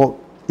no more,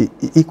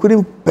 he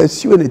couldn't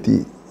pursue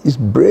anything. His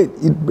brain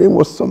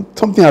was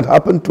something had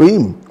happened to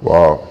him.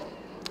 Wow.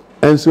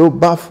 And so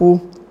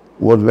Baffoum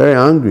was very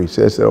angry.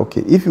 So he said,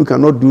 okay, if you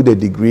cannot do the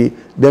degree,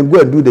 then go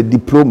and do the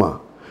diploma.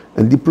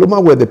 And diploma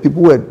were the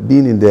people who had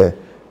been in the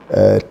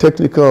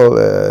technical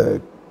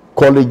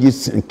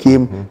colleges and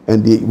came,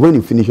 and when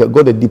he finished,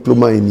 got a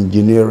diploma in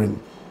engineering.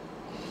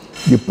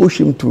 They pushed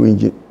him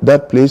to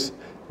that place.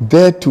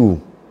 There too,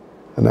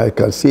 and I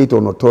can say it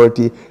on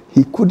authority,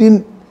 he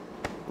couldn't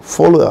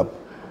follow up.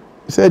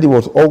 He said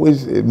his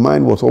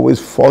mind was always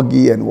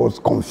foggy and was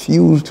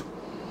confused.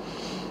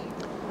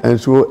 And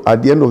so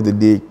at the end of the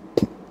day,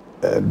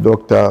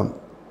 Dr.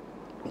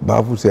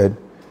 Baffoum said,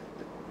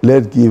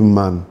 let's give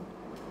man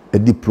a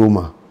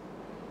diploma.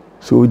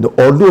 So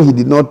although he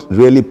did not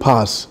really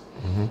pass,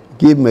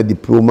 gave him a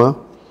diploma,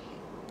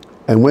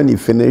 and when he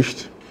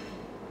finished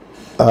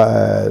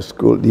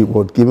school, he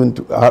was given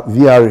to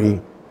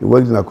VRA. He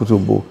worked in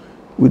Akutumbo.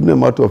 Within a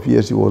matter of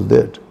years, he was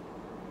dead.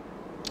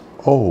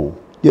 Oh.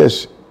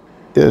 Yes,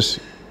 yes,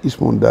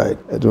 Eastmond died.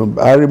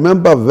 I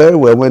remember very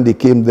well when they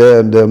came there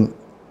and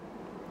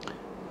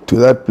to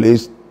that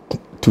place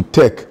to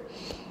Tech.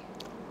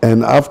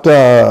 And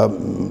after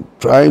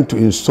trying to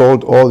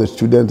insult all the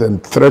students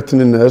and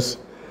threatening us,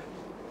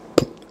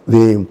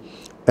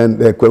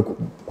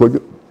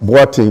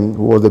 Boateng,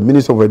 who was the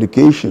Minister of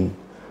Education,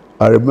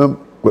 I remember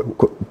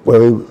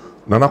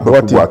Nana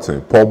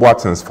Boateng, Paul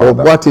Boateng's father.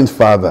 Paul Boateng's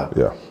father,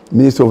 yeah.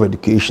 Minister of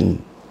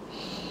Education.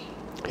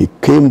 He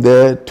came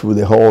there to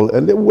the hall,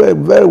 and they were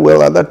very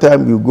well. At that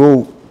time, you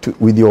go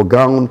with your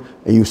gown,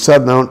 and you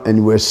sat down, and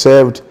you were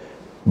served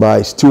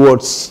by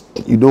stewards.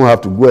 You don't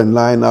have to go and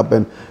line up,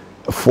 and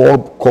a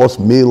 4-course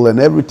meal and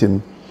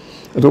everything.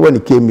 And so when he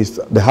came,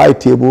 the high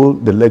table,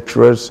 the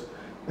lecturers,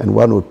 and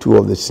 1 or 2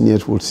 of the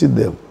seniors would sit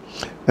there.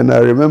 And I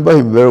remember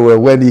him very well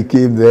when he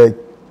came there.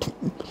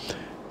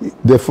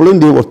 The following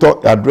day was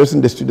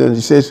addressing the students.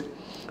 He says,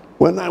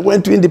 when I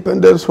went to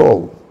Independence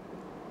Hall,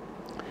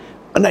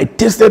 and I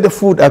tasted the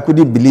food, I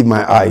couldn't believe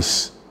my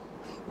eyes.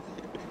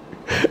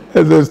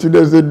 And the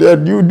students said,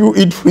 Dad, you do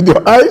eat with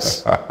your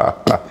eyes?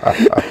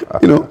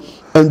 You know,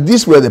 and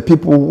these were the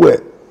people who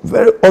were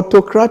very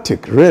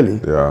autocratic,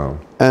 really. Yeah.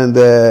 And,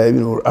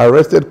 you know,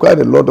 arrested quite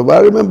a lot of. I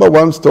remember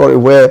one story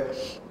where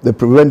the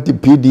preventive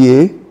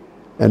PDA,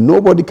 and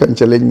nobody can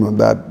challenge me on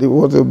that. It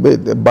was a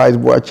bit, the Bais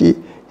Boachi,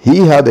 he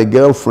had a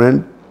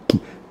girlfriend,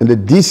 and the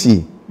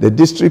DC, the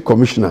district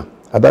commissioner,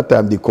 at that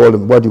time they called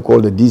him, what you call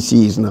the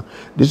DC is now,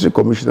 district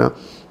commissioner,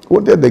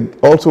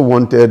 also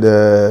wanted,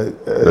 the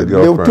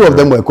two of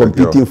them were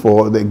competing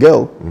for the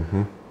girl,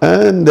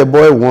 and the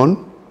boy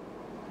won.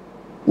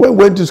 When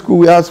we went to school,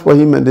 we asked for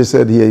him, and they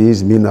said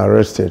he's been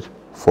arrested.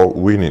 For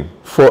winning?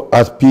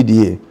 As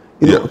PDA.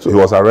 You know, so he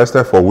was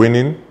arrested for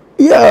winning?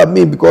 Yeah, I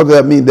mean, because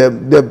I mean, he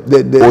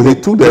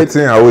took the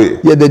thing away.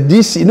 Yeah, the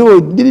DC. No,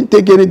 he didn't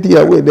take anything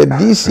away. The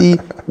DC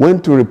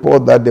went to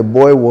report that the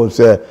boy was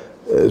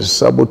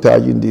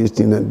sabotaging this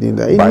thing and doing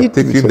that. By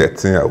taking the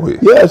thing away.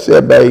 Yes,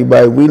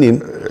 by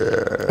winning.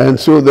 And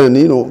so then,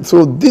 you know,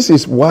 so this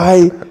is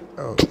why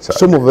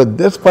some of us,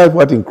 despite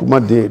what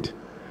Nkrumah did,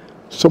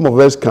 some of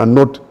us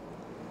cannot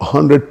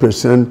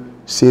 100%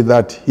 say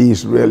that he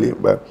is really.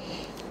 But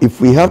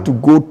if we have to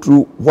go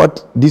through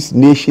what this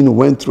nation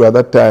went through at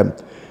that time,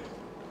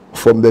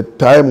 from the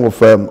time of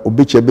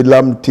Obichebi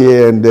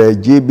Lamte and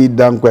J.B.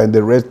 Dankwa and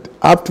the rest,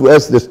 up to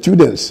us, the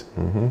students,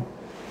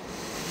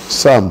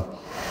 Sam,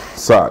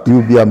 sad.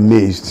 You'll be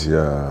amazed.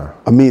 Yeah.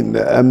 I mean,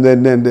 and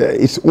then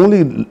it's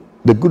only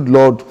the good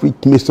Lord which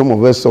made some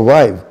of us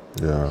survive.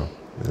 Yeah.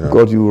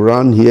 Because you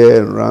run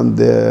here and run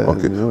there.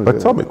 Okay, you know,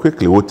 but tell me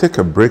quickly, we'll take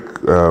a break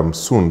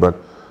soon, but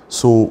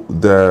so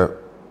the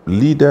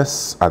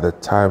leaders at the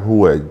time who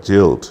were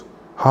jailed,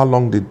 how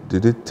long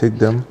did it take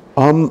them?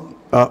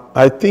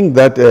 I think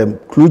that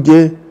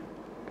Kluje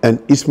and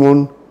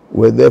Eastmond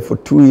were there for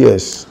 2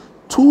 years.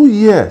 2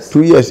 years?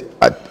 2 years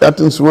at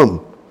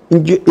Nswam.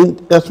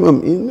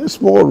 In a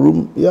small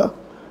room, yeah,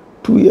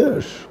 2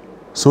 years.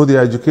 So the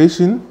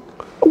education?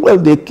 Well,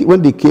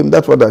 when they came,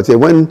 that's what I said.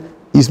 When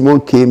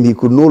Eastmond came, he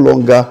could no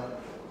longer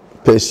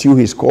pursue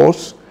his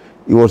course.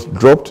 He was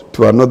dropped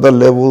to another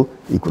level.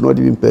 He could not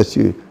even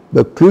pursue it.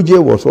 But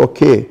Kluje was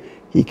okay.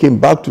 He came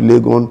back to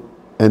Legon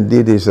and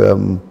did his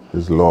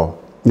law.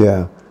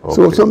 Yeah. Okay.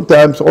 So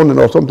sometimes on and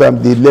off,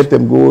 sometimes they let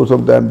them go,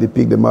 sometimes they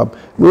pick them up.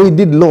 No, he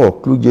did law.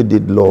 Kluje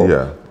did law.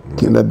 Yeah.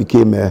 And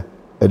became a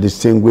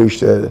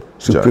distinguished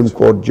Supreme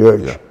Court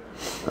judge. Yeah.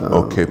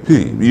 Okay,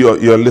 P,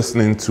 you're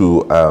listening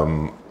to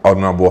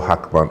Honorable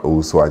Hackman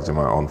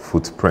Owusu-Agyeman on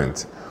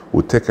FootPrint.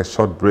 We'll take a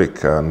short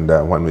break, and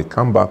when we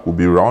come back, we'll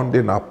be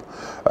rounding up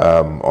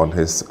on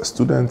his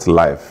student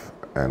life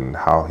and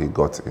how he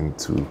got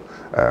into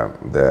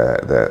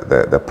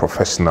the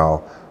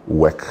professional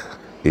work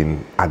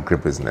in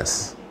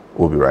agribusiness.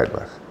 We'll be right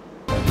back.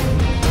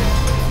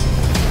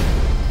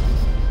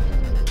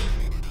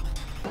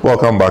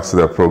 Welcome back to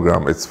the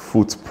program. It's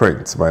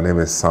FootPrint. My name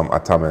is Sam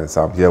Atamens.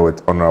 I'm here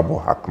with Honorable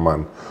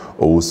Hackman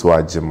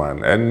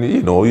Owusu-Agyeman. And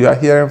you are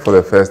hearing for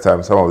the first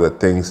time some of the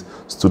things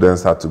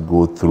students had to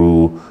go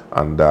through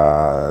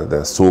under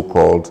the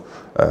so-called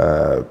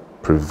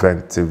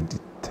preventive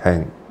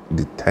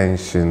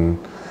detention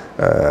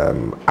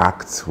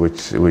act,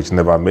 which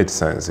never made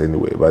sense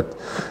anyway. But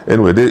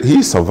anyway,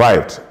 he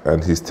survived,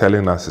 and he's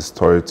telling us his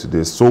story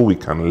today so we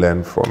can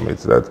learn from it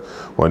that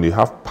when you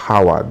have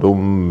power,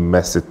 don't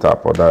mess it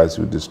up, otherwise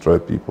you destroy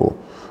people.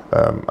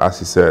 As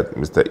he said,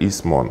 Mr.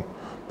 Eastmon,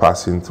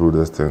 passing through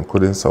this thing,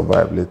 couldn't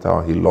survive. Later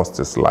on, he lost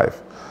his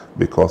life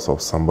because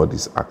of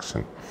somebody's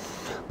action.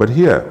 But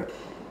here,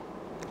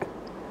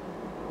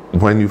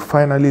 when you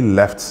finally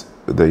left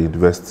the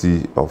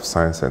University of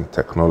Science and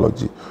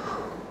Technology,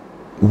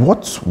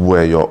 what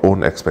were your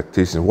own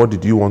expectations? What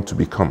did you want to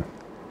become?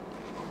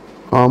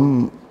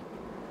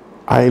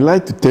 I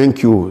like to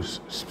thank you,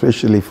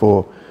 especially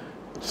for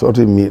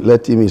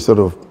letting me sort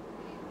of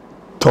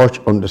touch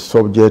on the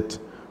subject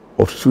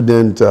of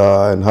students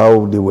and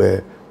how they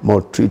were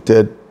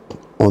maltreated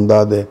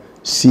under the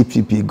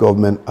CPP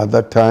government. At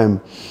that time,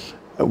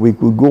 we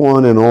could go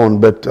on and on,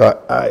 but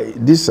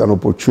this is an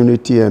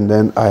opportunity, and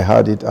then I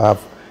had it.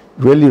 I've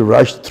really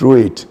rushed through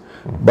it.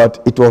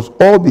 But it was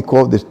all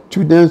because the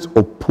students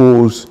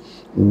opposed,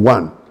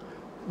 one,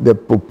 the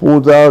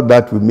proposal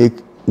that we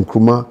make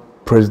Nkrumah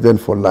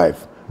president for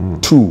life.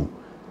 Two,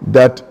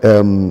 that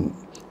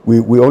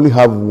we only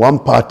have one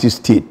party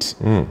state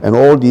and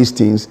all these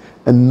things,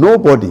 and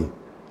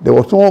there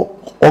was no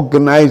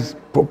organized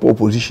proper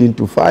opposition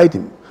to fight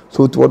him.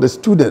 So it was the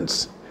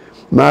students.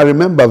 Now I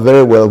remember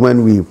very well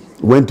when we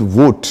went to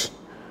vote.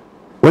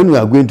 When we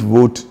are going to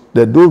vote,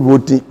 those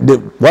voting,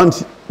 one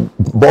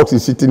box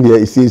is sitting here,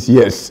 it says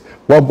yes.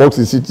 One box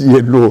is sitting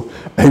here, no,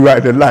 and you are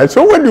in the line.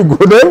 So when you go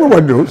there,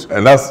 everyone knows.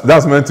 And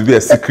that's meant to be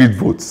a secret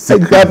vote.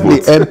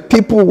 Exactly, and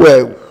people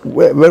were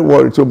very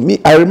worried. So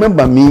I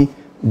remember me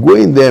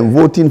going there and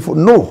voting for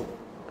no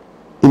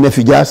in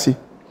Efijasi.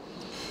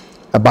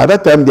 By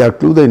that time, they are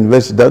closed the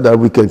university that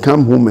we can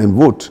come home and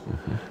vote.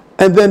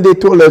 And then they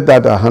told us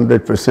that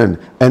 100%,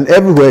 and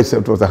everywhere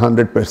it was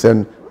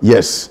 100%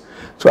 yes.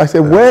 So I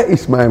said, where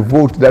is my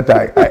vote that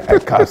I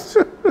cast?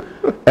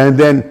 And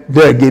then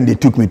there again, they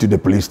took me to the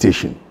police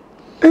station.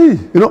 Hey.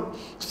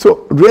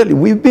 So really,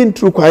 we've been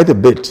through quite a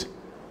bit.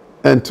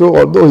 And so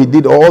although he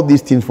did all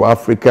these things for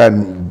Africa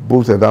and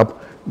boosted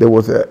up, there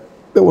was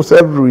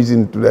every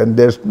reason to that. And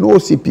there's no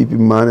CPP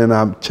man, and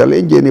I'm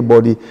challenging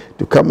anybody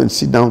to come and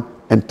sit down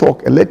and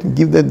talk and let me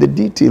give them the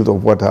details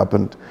of what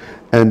happened.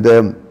 And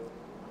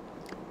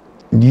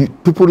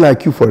people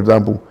like you, for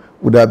example,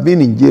 would have been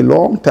in jail a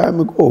long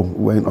time ago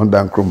when under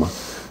Nkrumah.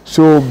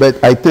 So,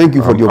 but I thank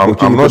you for the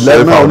opportunity. I'm not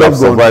sure if I would have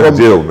survived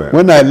jail, man.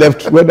 When I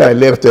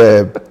left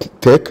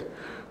Tech,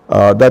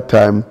 that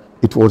time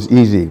it was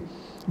easy.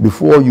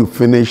 Before you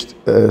finished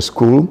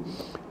school,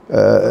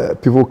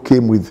 people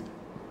came with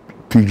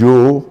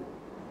Peugeot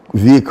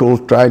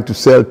vehicles trying to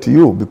sell to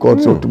you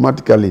because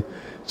automatically.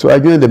 So I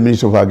joined the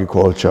Ministry of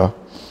Agriculture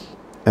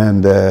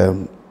and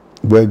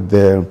worked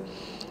there.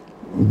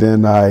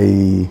 Then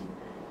I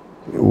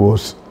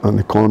was an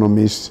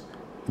economist.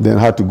 Then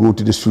had to go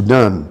to the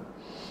Sudan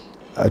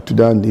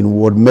in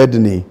Ward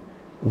Medini,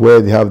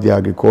 where they have the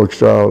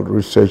agricultural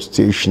research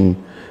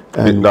station.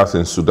 And that's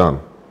in Sudan?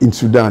 In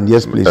Sudan,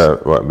 yes, please.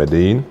 What,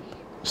 Medellin?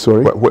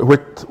 Sorry?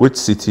 Which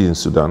city in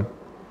Sudan?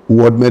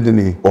 Ward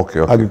Medini. Okay.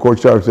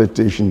 Agricultural research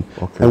station.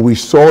 Okay. And we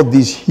saw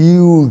these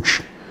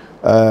huge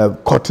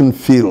cotton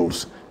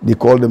fields. They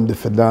call them the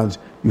fedans.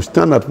 You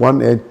stand at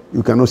one end,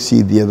 you cannot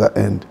see the other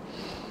end.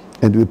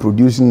 And we're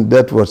producing,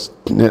 that was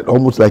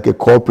almost like a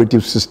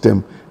cooperative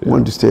system. We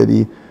want to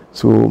study.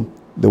 So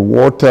the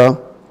water,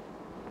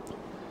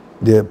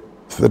 the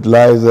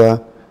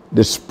fertilizer,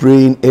 the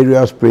spraying,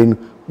 area spraying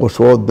was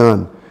all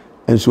done.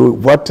 And so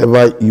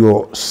whatever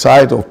your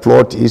size of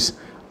plot is,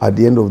 at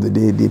the end of the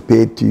day, they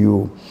paid to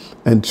you.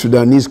 And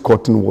Sudanese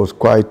cotton was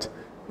quite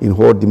in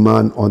hot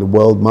demand on the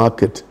world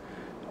market.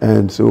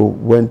 And so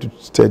went to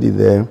study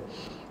there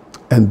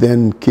and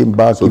then came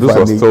back. So this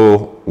was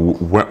still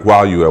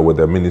while you were with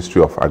the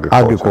Ministry of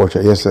Agriculture?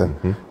 Agriculture, yes, sir.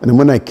 And then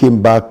when I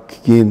came back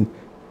again,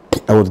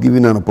 I was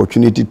given an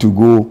opportunity to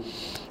go.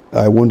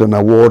 I won an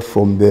award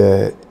from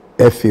the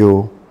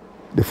FAO,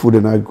 the Food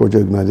and Agriculture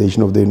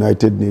Organization of the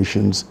United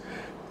Nations.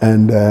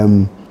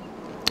 And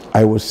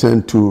I was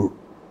sent to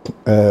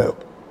the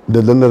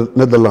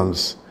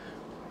Netherlands,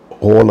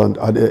 Holland,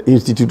 at the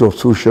Institute of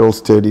Social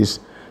Studies,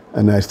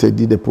 and I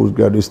studied a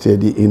postgraduate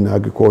study in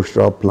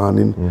agricultural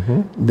planning.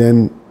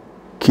 Then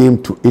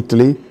came to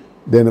Italy.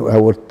 Then I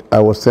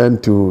was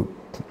sent to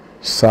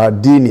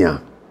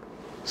Sardinia,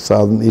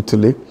 southern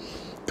Italy,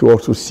 to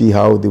also see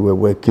how they were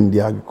working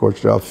the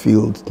agricultural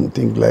fields and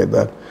things like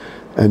that.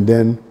 And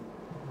then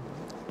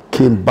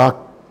came back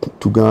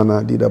to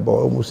Ghana, did about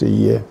almost a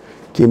year,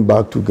 came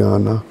back to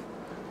Ghana,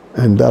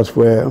 and that's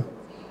where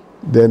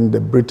then the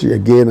British,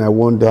 again, I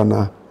won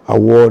an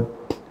award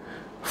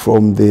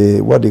from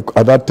the,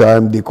 at that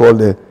time they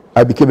called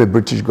I became a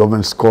British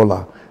government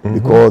scholar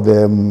because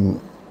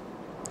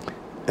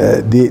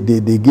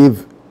they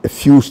gave a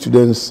few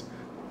students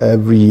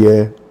every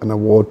year an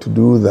award to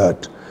do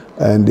that.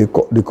 And they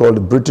called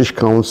the British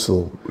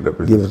Council,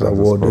 gave us an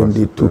award, and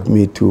they took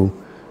me to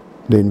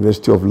the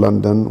University of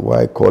London,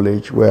 White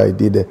College, where I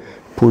did a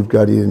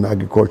postgraduate in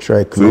agricultural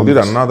economics. So you did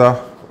another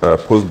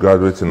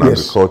postgraduate in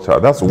agriculture.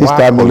 That's this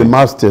time on the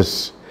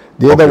master's.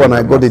 The other one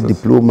I got a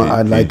diploma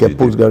and like a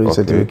postgraduate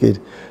certificate.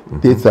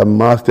 Did a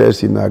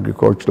master's in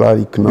agricultural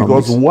economics.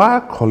 Because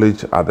White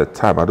College at the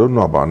time, I don't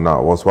know about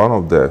now, was one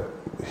of the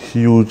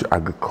huge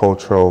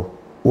agricultural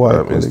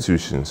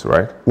institutions,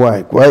 right?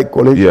 White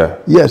College? Yeah.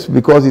 Yes,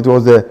 because it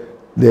was the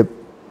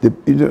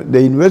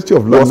University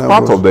of London. It was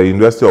part of the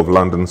University of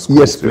London schools.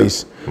 Yes,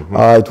 please.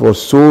 It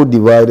was so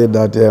divided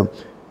that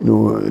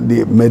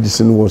the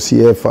medicine was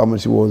here,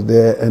 pharmacy was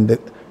there, and the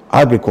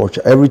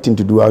agriculture, everything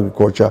to do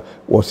agriculture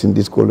was in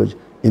this college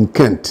in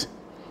Kent.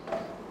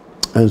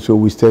 And so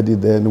we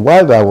studied there. And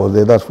while I was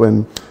there, that's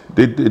when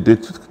they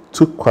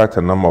took quite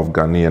a number of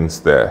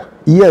Ghanaians there.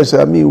 Yes,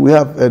 I mean, we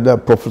have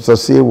Professor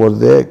Say was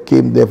there,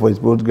 came there for his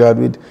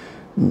postgraduate.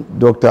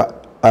 Dr.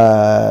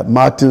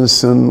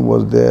 Martinson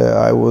was there,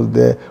 I was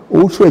there.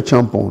 Also a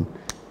Champon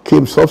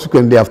came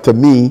subsequently after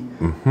me,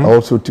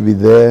 also to be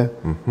there.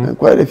 And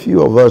quite a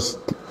few of us,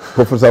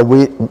 Professor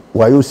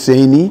Wayo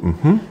Saini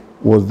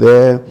was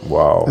there.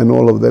 Wow. And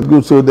all of them.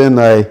 Good. So then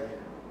I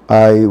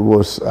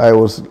was,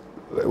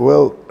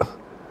 well,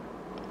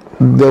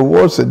 there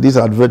was this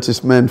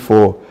advertisement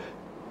for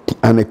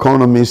an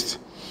economist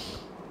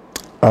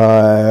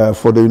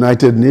for the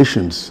United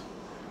Nations,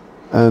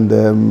 and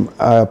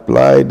I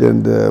applied,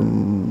 and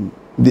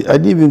I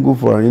didn't even go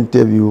for an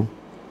interview.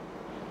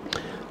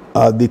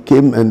 They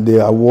came and they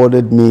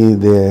awarded me,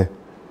 they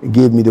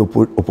gave me the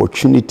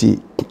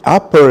opportunity.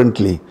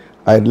 Apparently,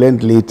 I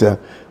learned later,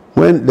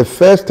 when the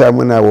first time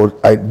when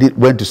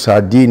went to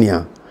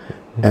Sardinia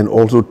and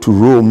also to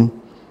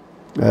Rome,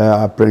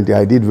 apparently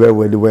I did very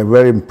well. They were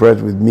very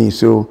impressed with me.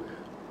 So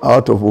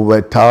out of over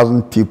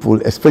 1,000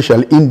 people,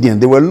 especially Indians,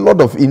 there were a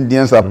lot of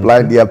Indians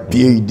applied their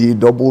PhD,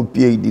 double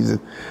PhDs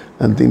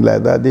and things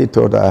like that. They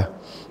thought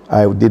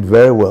I did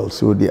very well.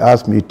 So they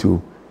asked me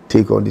to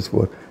take on this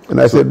work.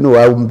 And I said, no,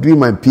 I'm doing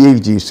my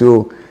PhD.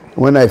 So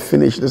when I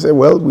finished, they said,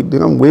 well, we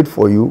didn't wait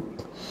for you.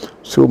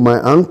 So my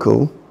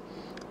uncle,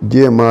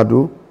 J.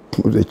 Amado,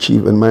 who's the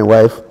chief, and my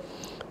wife,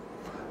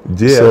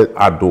 J.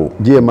 Amado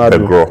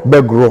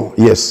Begro,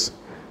 yes.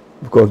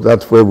 Because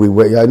that's where we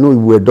were. I know we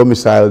were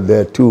domiciled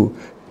there too.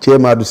 J.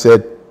 Amado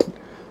said,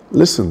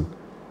 listen,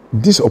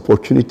 this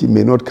opportunity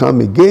may not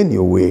come again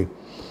your way.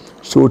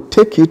 So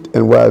take it,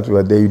 and while you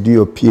are there, you do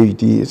your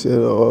PhD. I said,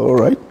 all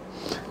right.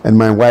 And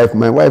my wife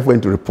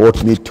went to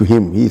report me to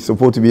him. He's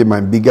supposed to be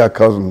my bigger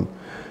cousin.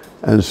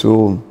 And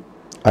so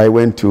I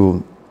went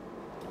to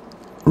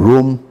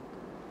Rome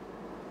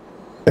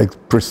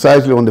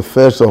precisely on the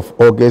 1st of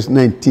August,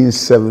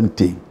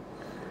 1970.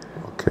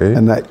 Okay.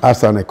 And I,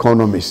 as an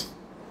economist,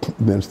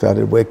 then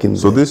started working.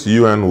 So this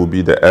UN will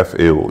be the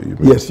FAO, you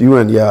mean? Yes,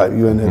 UN, yeah,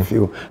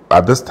 UNFAO.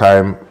 At this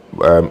time,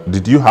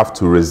 did you have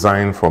to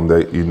resign from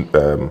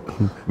the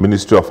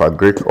Ministry of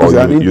Agri, or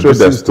you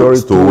did a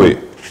stowaway?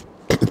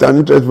 It's an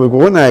interesting story.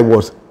 When I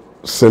was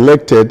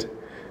selected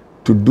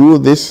to do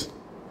this,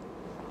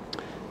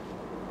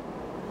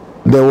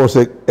 there was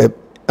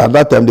at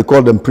that time they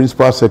called them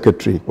principal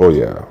secretary. Oh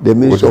yeah. The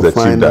Minister of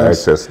Finance.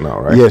 Chief Directors now,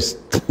 right? Yes,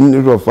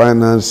 Minister of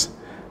Finance,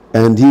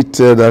 and he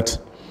said that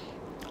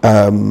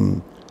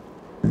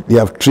they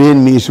have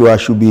trained me, so I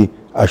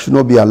should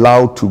not be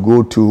allowed to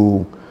go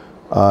to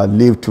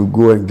leave to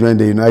go and join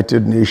the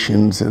United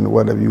Nations and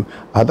what have you.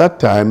 At that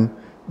time,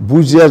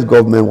 Bouzia's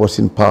government was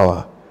in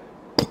power,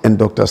 and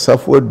Dr.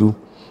 Safwedu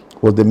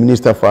was the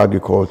Minister for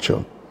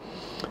Agriculture.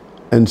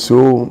 And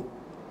so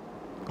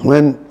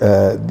when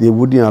they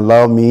wouldn't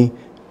allow me,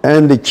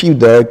 and the chief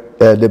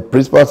director, the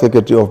principal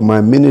secretary of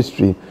my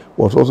ministry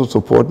was also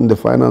supporting the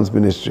finance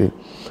ministry.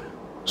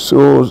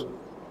 So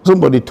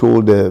somebody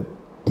told the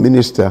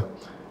minister,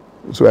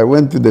 so I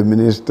went to the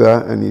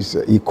minister, and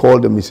he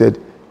called him, he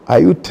said, are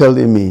you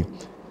telling me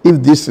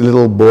if this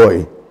little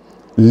boy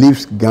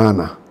leaves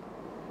Ghana,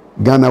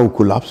 Ghana will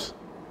collapse?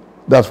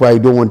 That's why I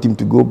don't want him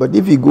to go. But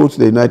if he goes to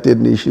the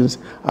United Nations,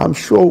 I'm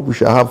sure we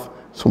shall have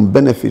some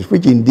benefits,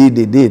 which indeed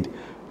they did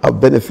have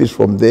benefits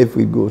from there if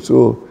we go.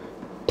 So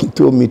he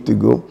told me to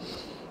go.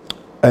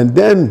 And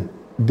then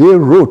they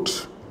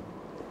wrote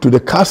to the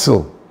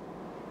castle.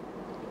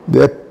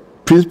 The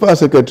principal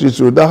secretaries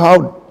wrote that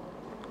how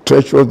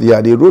treacherous they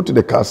are. They wrote to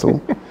the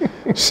castle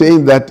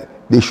saying that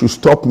they should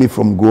stop me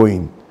from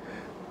going.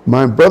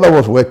 My brother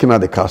was working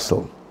at the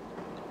castle.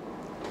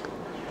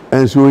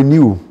 And so he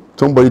knew.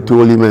 Somebody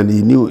told him and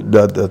he knew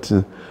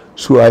that.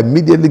 So I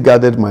immediately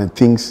gathered my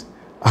things.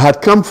 I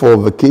had come for a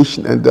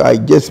vacation and I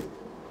just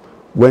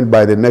went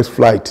by the next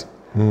flight.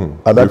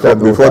 At that time,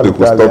 before they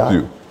could stop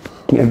you.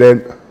 And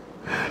then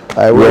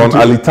I went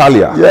on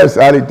Alitalia. Yes,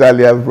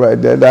 Alitalia. Right.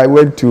 Then I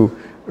went to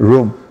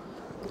Rome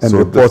and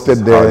reported this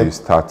is there. How you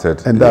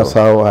started. And that's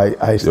how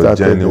I started.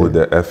 Your journey with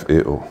the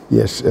FAO.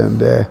 Yes,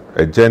 and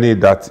a journey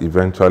that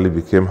eventually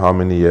became how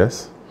many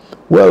years?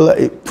 Well,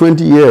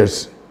 20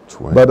 years.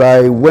 20. But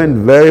I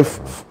went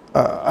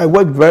I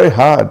worked very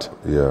hard.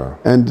 Yeah.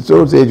 And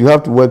those days you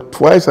have to work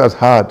twice as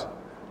hard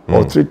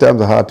or 3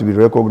 times as hard to be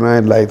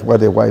recognized like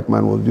what a white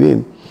man was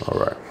doing. All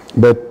right.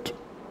 But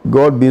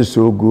God being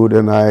so good,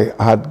 and I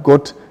had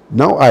got,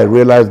 now I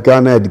realize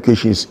Ghana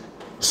education is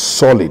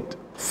solid,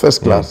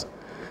 first class.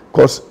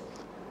 Because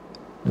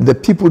the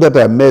people that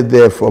I met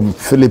there from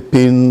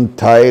Philippines,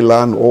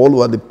 Thailand, all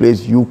over the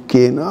place,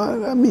 UK,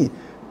 I mean,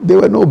 they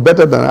were no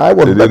better than I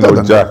was. They better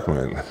than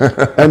Jackman.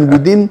 And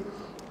within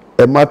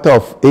a matter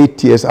of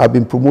 8 years, I've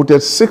been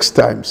promoted 6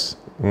 times.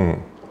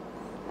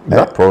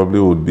 That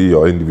probably would be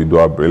your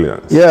individual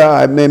brilliance. Yeah,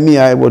 I mean,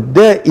 I was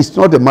there. It's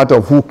not a matter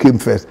of who came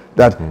first,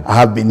 that I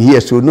have been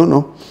here. So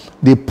no.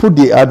 They put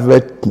the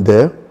advert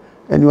there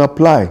and you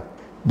apply.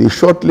 They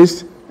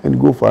shortlist and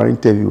go for an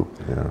interview.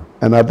 Yeah.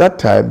 And at that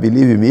time,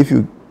 believe me, if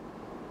you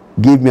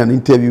give me an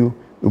interview,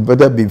 you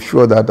better be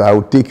sure that I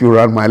will take you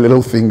around my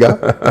little finger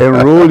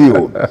and roll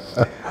you.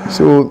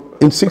 So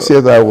in 6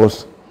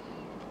 years,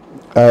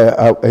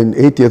 in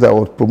 8 years, I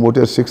was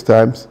promoted 6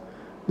 times.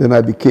 Then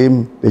I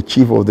became the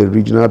chief of the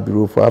regional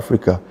bureau for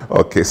Africa.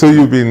 Okay, so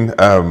you've been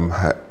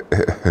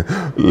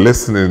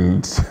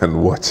listening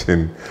and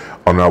watching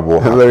Honorable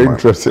Hackman. Very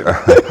interesting.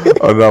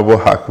 Honorable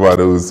Hackman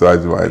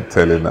Owusu-Agyeman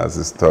telling us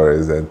his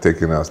stories and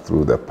taking us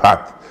through the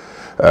path.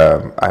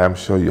 I am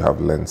sure you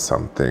have learned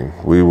something.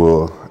 We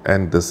will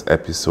end this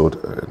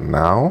episode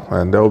now,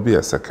 and there will be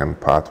a second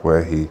part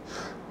where he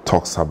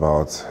talks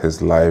about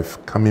his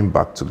life coming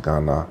back to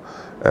Ghana,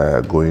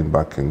 going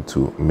back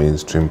into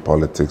mainstream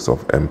politics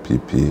of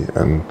MPP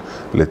and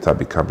later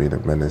becoming a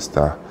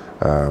minister.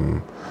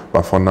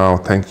 But for now,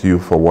 thank you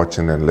for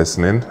watching and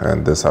listening.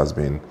 And this has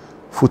been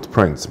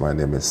FootPrint. My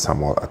name is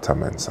Samuel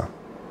Atamensa.